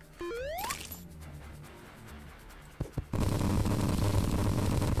character.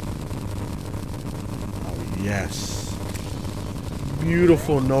 Oh yes.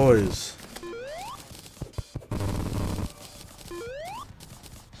 Beautiful noise.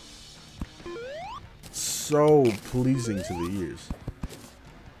 So pleasing to the ears.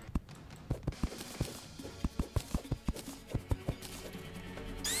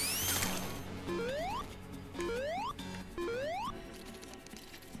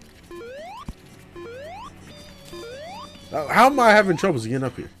 How am I having troubles getting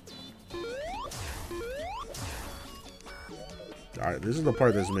up here? Alright, this is the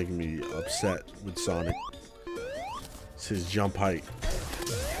part that's making me upset with Sonic. It's his jump height.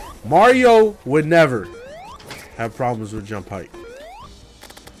 Mario would never have problems with jump height.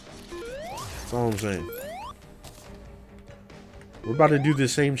 That's all I'm saying. We're about to do the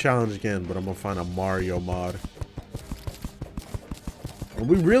same challenge again, but I'm gonna find a Mario mod. And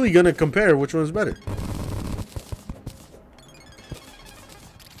we're really gonna compare which one's better.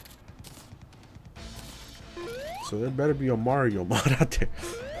 So there better be a Mario mod out there.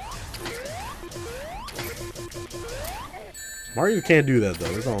 Mario can't do that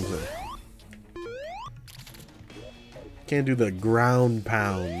though, that's all I'm saying. Can't do the ground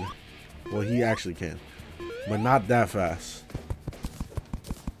pound. Well, he actually can, but not that fast.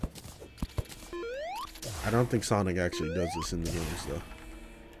 I don't think Sonic actually does this in the games though.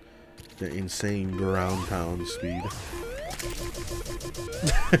 The insane ground pound speed.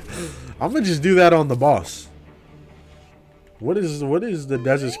 I'm gonna just do that on the boss. What is the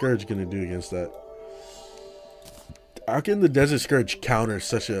Desert Scourge gonna do against that? How can the Desert Scourge counter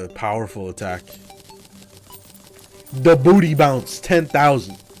such a powerful attack? The booty bounce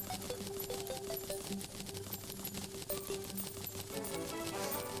 10,000.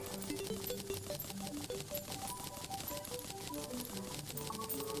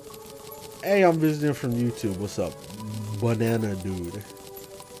 Hey, I'm visiting from YouTube. What's up, banana dude?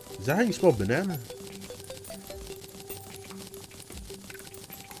 Is that how you spell banana?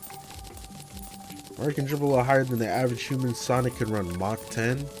 Mario can dribble a little higher than the average human. Sonic can run Mach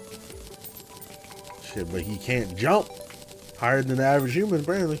 10. Shit, but he can't jump higher than the average human,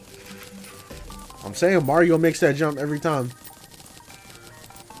 apparently. I'm saying Mario makes that jump every time.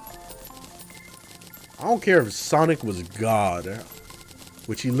 I don't care if Sonic was God,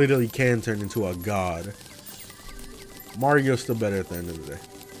 which he literally can turn into a god. Mario's still better at the end of the day.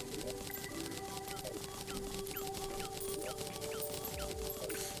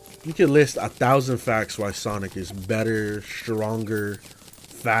 You can list 1,000 facts why Sonic is better, stronger,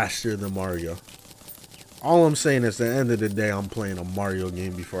 faster than Mario. All I'm saying is at the end of the day, I'm playing a Mario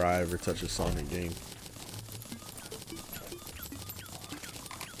game before I ever touch a Sonic game.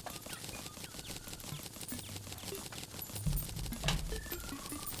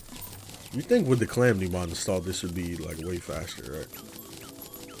 You think with the Calamity mod installed, this would be like way faster, right?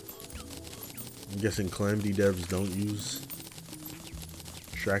 I'm guessing Calamity devs don't use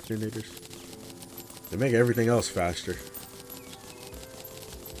Tractornators. They make everything else faster.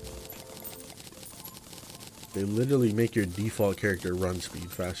 They literally make your default character run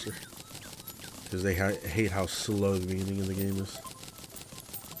speed faster. Because they hate how slow the beginning of the game is.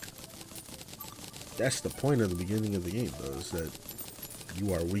 That's the point of the beginning of the game, though, is that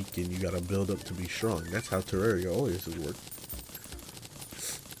you are weak and you gotta build up to be strong. That's how Terraria always has worked.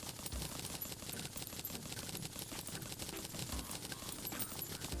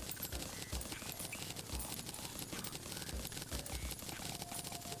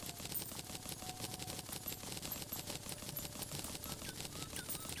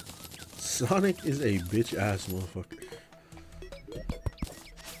 Sonic is a bitch ass motherfucker.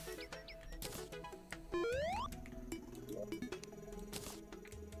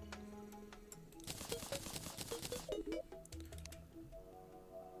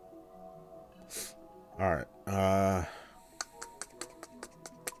 Alright,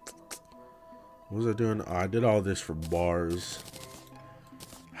 what was I doing? Oh, I did all this for bars.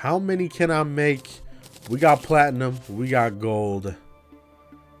 How many can I make? We got platinum, we got gold.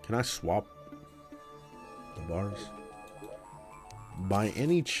 Can I swap the bars? By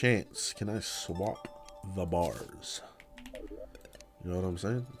any chance, can I swap the bars? You know what I'm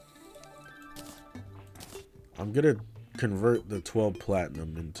saying? I'm gonna convert the 12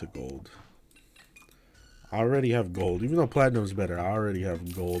 platinum into gold. I already have gold. Even though platinum's better, I already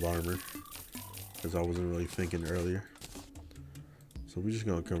have gold armor. Because I wasn't really thinking earlier. So we're just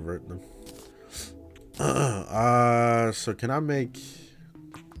gonna convert them. So can I make...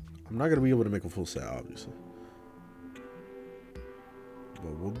 I'm not gonna be able to make a full set, obviously.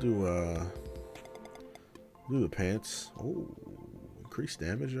 But we'll do the pants. Oh, increased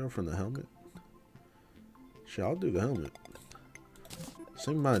damage though from the helmet. Shit, I'll do the helmet.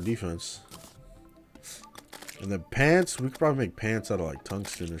 Same amount of defense. And the pants, we could probably make pants out of like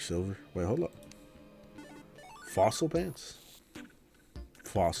tungsten or silver. Wait, hold up. Fossil pants?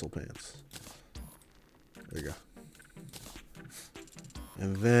 Fossil pants. There you go.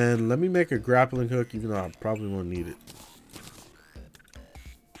 And then let me make a grappling hook, even though I probably won't need it.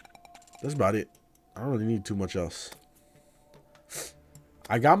 That's about it. I don't really need too much else.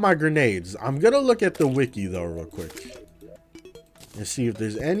 I got my grenades. I'm gonna look at the wiki though real quick. And see if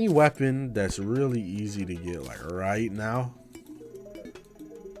there's any weapon that's really easy to get like right now.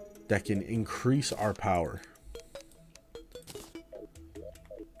 That can increase our power.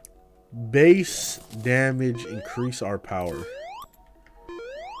 Base damage, increase our power.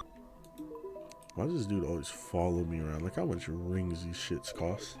 Why does this dude always follow me around? Look how much rings these shits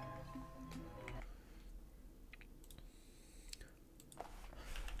cost.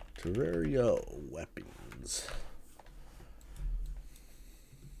 Terraria weapons.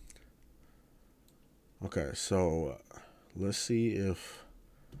 Okay, so let's see if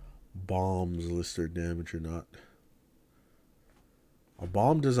bombs list their damage or not. A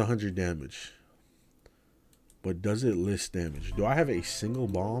bomb does 100 damage. But does it list damage? Do I have a single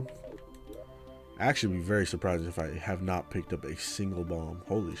bomb? I'd actually be very surprised if I have not picked up a single bomb.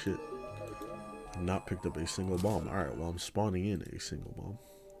 Holy shit. I've not picked up a single bomb. Alright, well I'm spawning in a single bomb.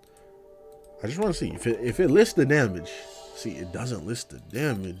 I just want to see if it lists the damage. See, it doesn't list the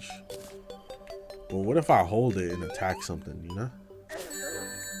damage. Well, what if I hold it and attack something, you know?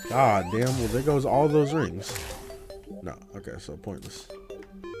 God damn, well there goes all those rings. No, okay, so pointless.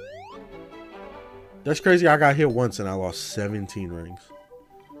 That's crazy, I got hit once and I lost 17 rings.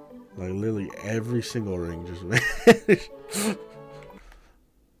 Like, literally every single ring just vanished.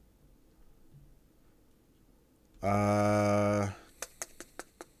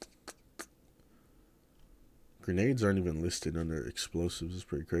 Grenades aren't even listed under explosives. It's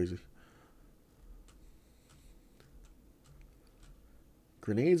pretty crazy.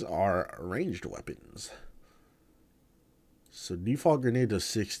 Grenades are ranged weapons. So default grenade does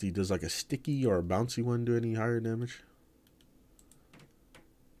 60. Does like a sticky or a bouncy one do any higher damage?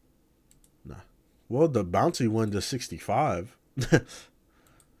 Nah. Well, the bouncy one does 65.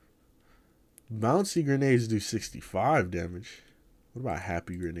 Bouncy grenades do 65 damage. What about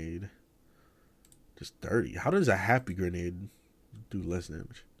happy grenade? Just 30. How does a happy grenade do less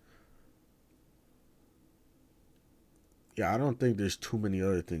damage? Yeah, I don't think there's too many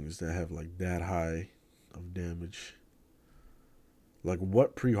other things that have like that high of damage. Like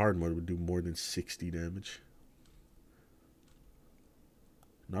what pre-hard mode would do more than 60 damage?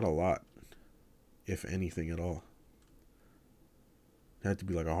 Not a lot. If anything at all. It had to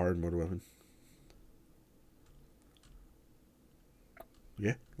be like a hard mode weapon.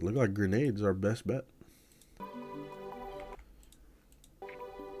 Yeah, look like grenades are our best bet.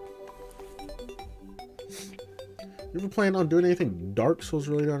 You ever plan on doing anything Dark Souls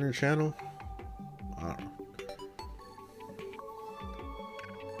related on your channel? I don't know.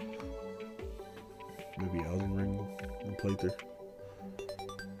 Maybe Elden Ring playthrough.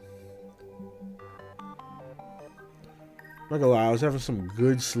 Not gonna lie, I was having some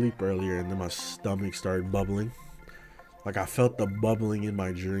good sleep earlier and then my stomach started bubbling. Like I felt the bubbling in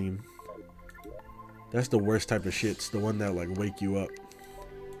my dream. That's the worst type of shit. It's the one that like wake you up.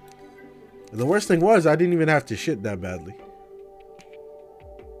 And the worst thing was I didn't even have to shit that badly.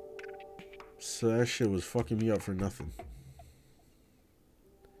 So that shit was fucking me up for nothing.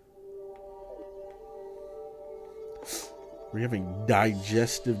 We're having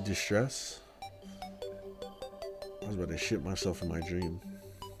digestive distress. I was about to shit myself in my dream.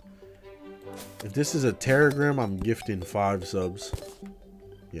 If this is a Terragram, I'm gifting 5 subs.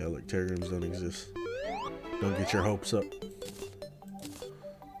 Yeah, look, Terragrams don't exist. Don't get your hopes up.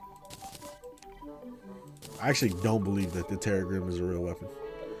 I actually don't believe that the Terragram is a real weapon.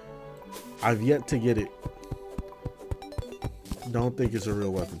 I've yet to get it. Don't think it's a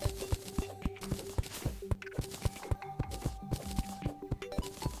real weapon.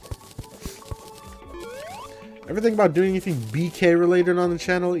 Ever think about doing anything BK related on the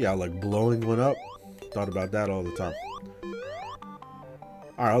channel? Yeah, like blowing one up. Thought about that all the time.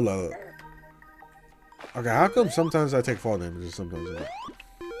 Alright, hold up. Okay, how come sometimes I take fall damage and sometimes I don't?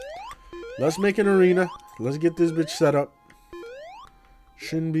 Let's make an arena. Let's get this bitch set up.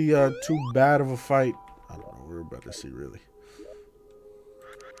 Shouldn't be too bad of a fight. I don't know. We're about to see, really.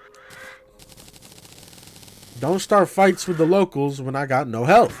 Don't start fights with the locals when I got no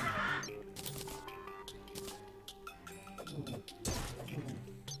health.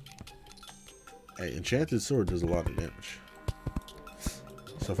 Hey, Enchanted Sword does a lot of damage.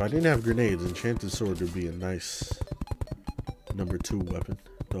 So if I didn't have grenades, Enchanted Sword would be a nice number 2 weapon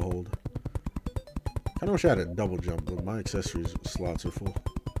to hold. I wish I had a double jump, but my accessories slots are full.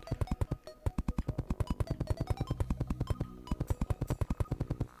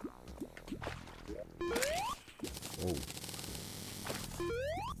 Oh.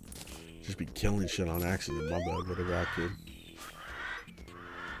 Just be killing shit on accident, my bad, whatever I could.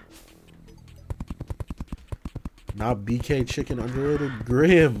 Now BK chicken underrated.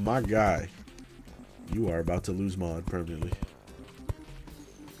 Grim, my guy. You are about to lose mod permanently.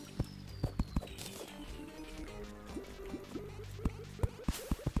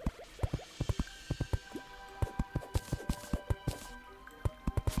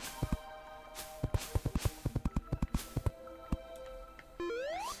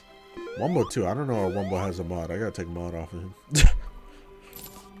 Wumbo too. I don't know if Wumbo has a mod. I gotta take a mod off of him. He's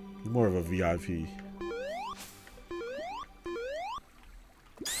more of a VIP.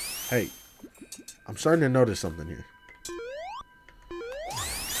 Hey, I'm starting to notice something here.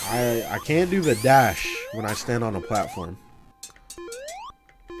 I can't do the dash when I stand on a platform.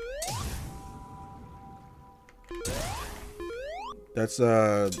 That's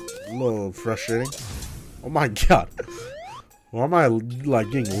a little frustrating. Oh my god. Why am I like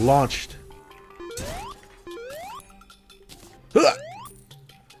getting launched?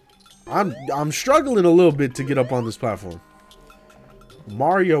 I'm struggling a little bit to get up on this platform.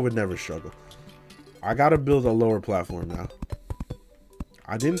 Mario would never struggle. I gotta build a lower platform now.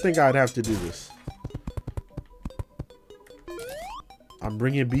 I didn't think I'd have to do this. I'm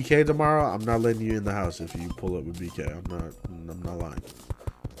bringing BK tomorrow. I'm not letting you in the house if you pull up with BK. I'm not lying.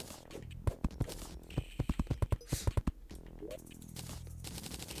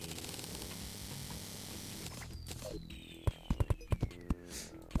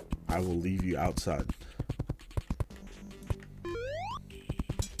 I will leave you outside.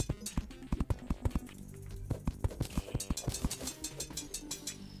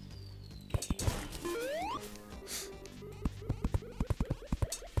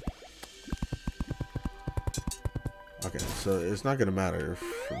 Okay, so it's not gonna matter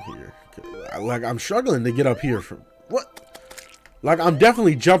from here. Like, I'm struggling to get up here from... What? Like, I'm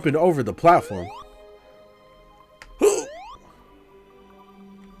definitely jumping over the platform.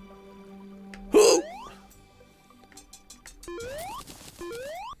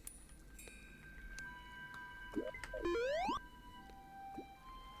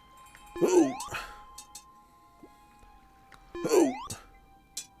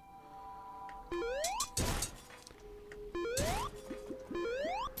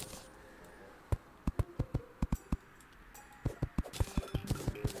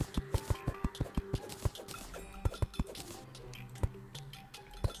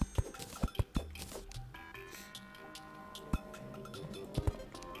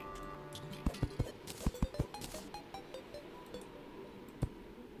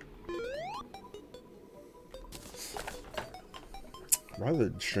 Why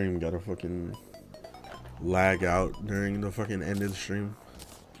the stream gotta fucking lag out during the fucking end of the stream?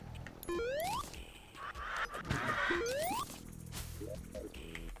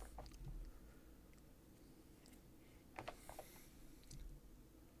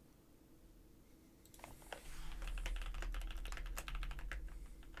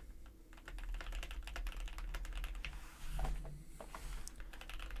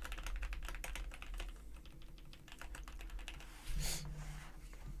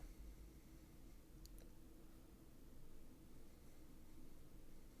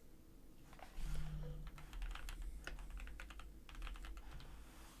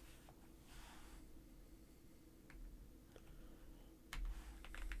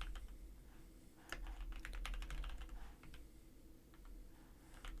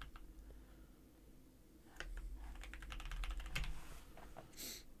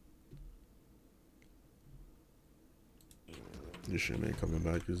 This shit ain't coming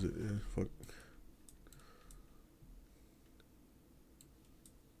back, is it? Yeah, fuck.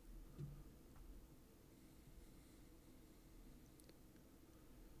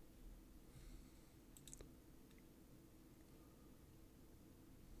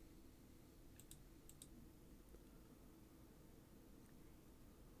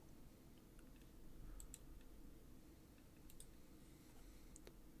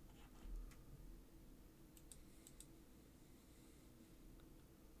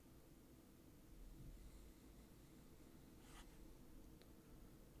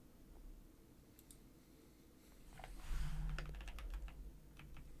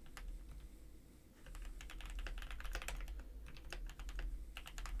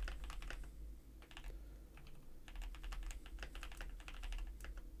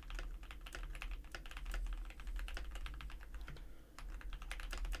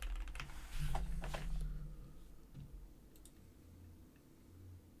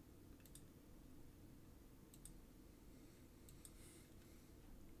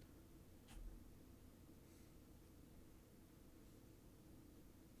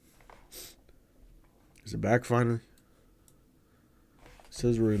 Is it back finally? It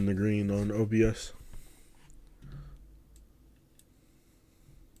says we're in the green on OBS.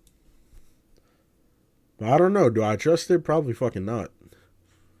 But I don't know. Do I trust it? Probably fucking not.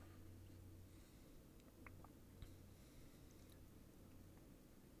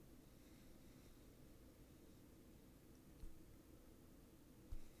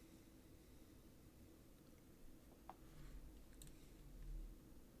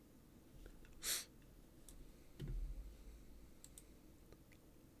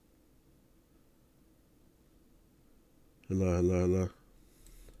 Hello, hello, hello.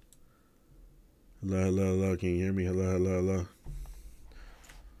 Hello, hello, hello. Can you hear me? Hello, hello,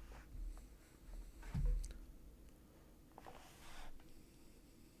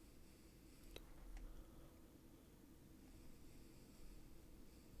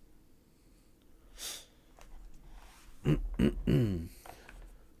 hello.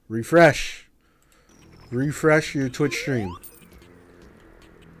 Refresh. Refresh your Twitch stream.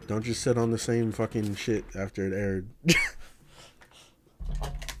 Don't just sit on the same fucking shit after it aired.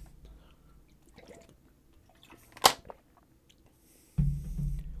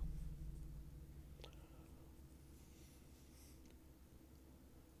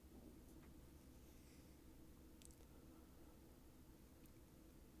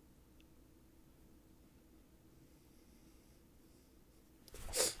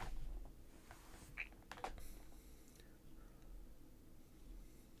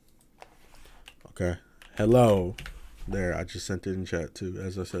 Okay. Hello. There, I just sent it in chat too,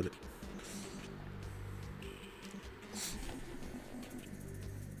 as I said it.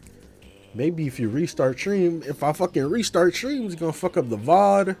 Maybe if you restart stream, if I fucking restart stream, it's gonna fuck up the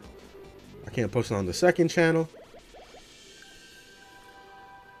VOD. I can't post it on the second channel.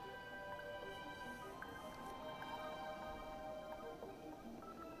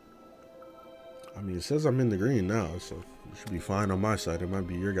 I mean, it says I'm in the green now, so it should be fine on my side. It might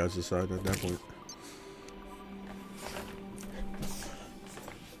be your guys' side at that point.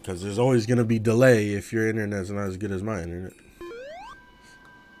 Because there's always going to be delay if your internet's not as good as my internet.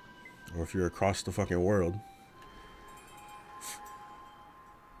 Or if you're across the fucking world.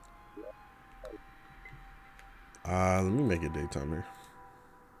 Let me make it daytime here.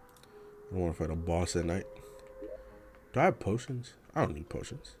 I don't want to fight a boss at night. Do I have potions? I don't need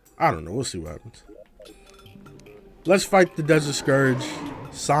potions. I don't know. We'll see what happens. Let's fight the Desert Scourge.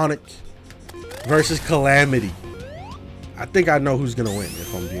 Sonic versus Calamity. I think I know who's gonna win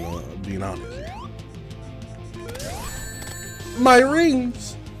if I'm being honest here. My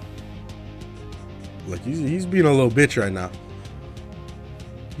rings. Look, he's being a little bitch right now.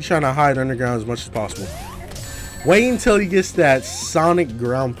 He's trying to hide underground as much as possible. Wait until he gets that Sonic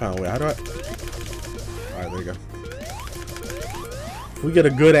ground pound. Wait, how do I? All right, there you go. If we get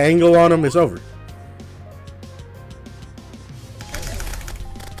a good angle on him, it's over.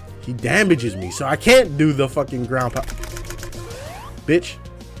 He damages me, so I can't do the fucking ground pound. Bitch.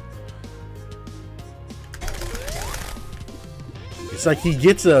 It's like he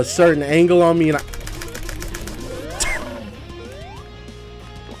gets a certain angle on me and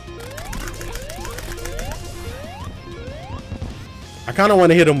I kind of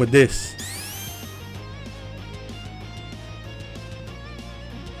want to hit him with this.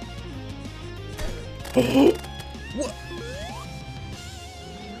 What?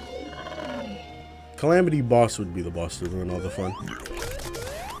 Calamity boss would be the boss to ruin all the fun.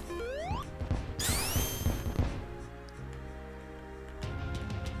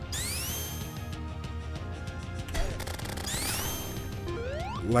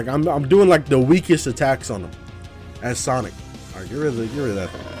 Like I'm doing like the weakest attacks on him as Sonic. All right, get rid of that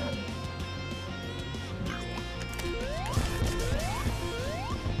thing.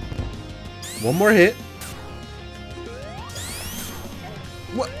 One more hit.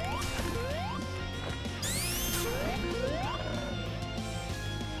 What?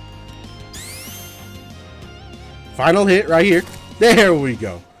 Final hit right here. There we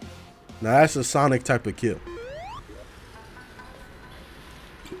go. Now that's a Sonic type of kill.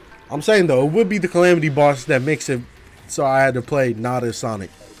 I'm saying though, it would be the Calamity boss that makes it so I had to play not as Sonic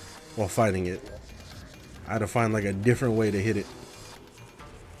while fighting it. I had to find like a different way to hit it.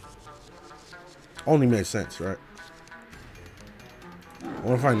 Only makes sense, right? I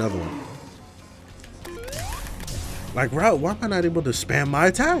want to find another one. Like, bro, why am I not able to spam my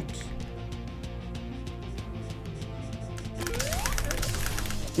attacks?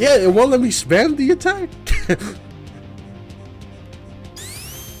 Yeah, it won't let me spam the attack.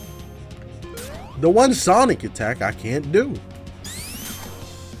 The one Sonic attack I can't do.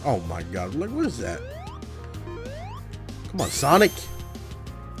 Oh my god, like what is that? Come on, Sonic.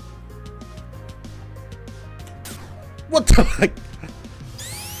 What the heck?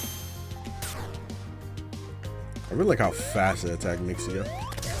 I really like how fast that attack makes you go.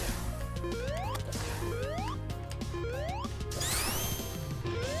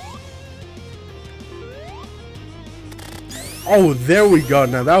 Oh, there we go.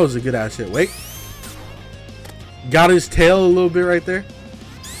 Now that was a good ass hit. Wait. Got his tail a little bit right there.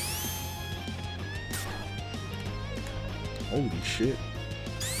 Holy shit.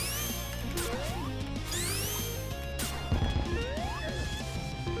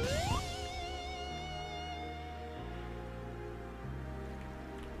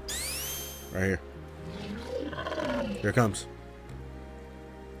 Right here. Here it comes.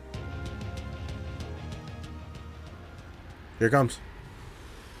 Here it comes.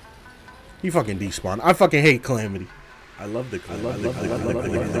 He fucking despawned. I fucking hate Calamity. I love the Calamity.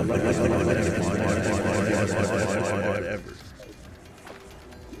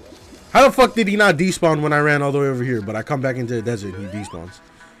 How the fuck did he not despawn when I ran all the way over here, but I come back into the desert and he despawns?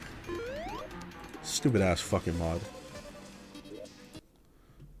 Stupid ass fucking mod.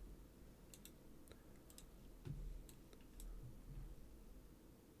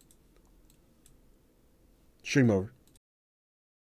 Stream over.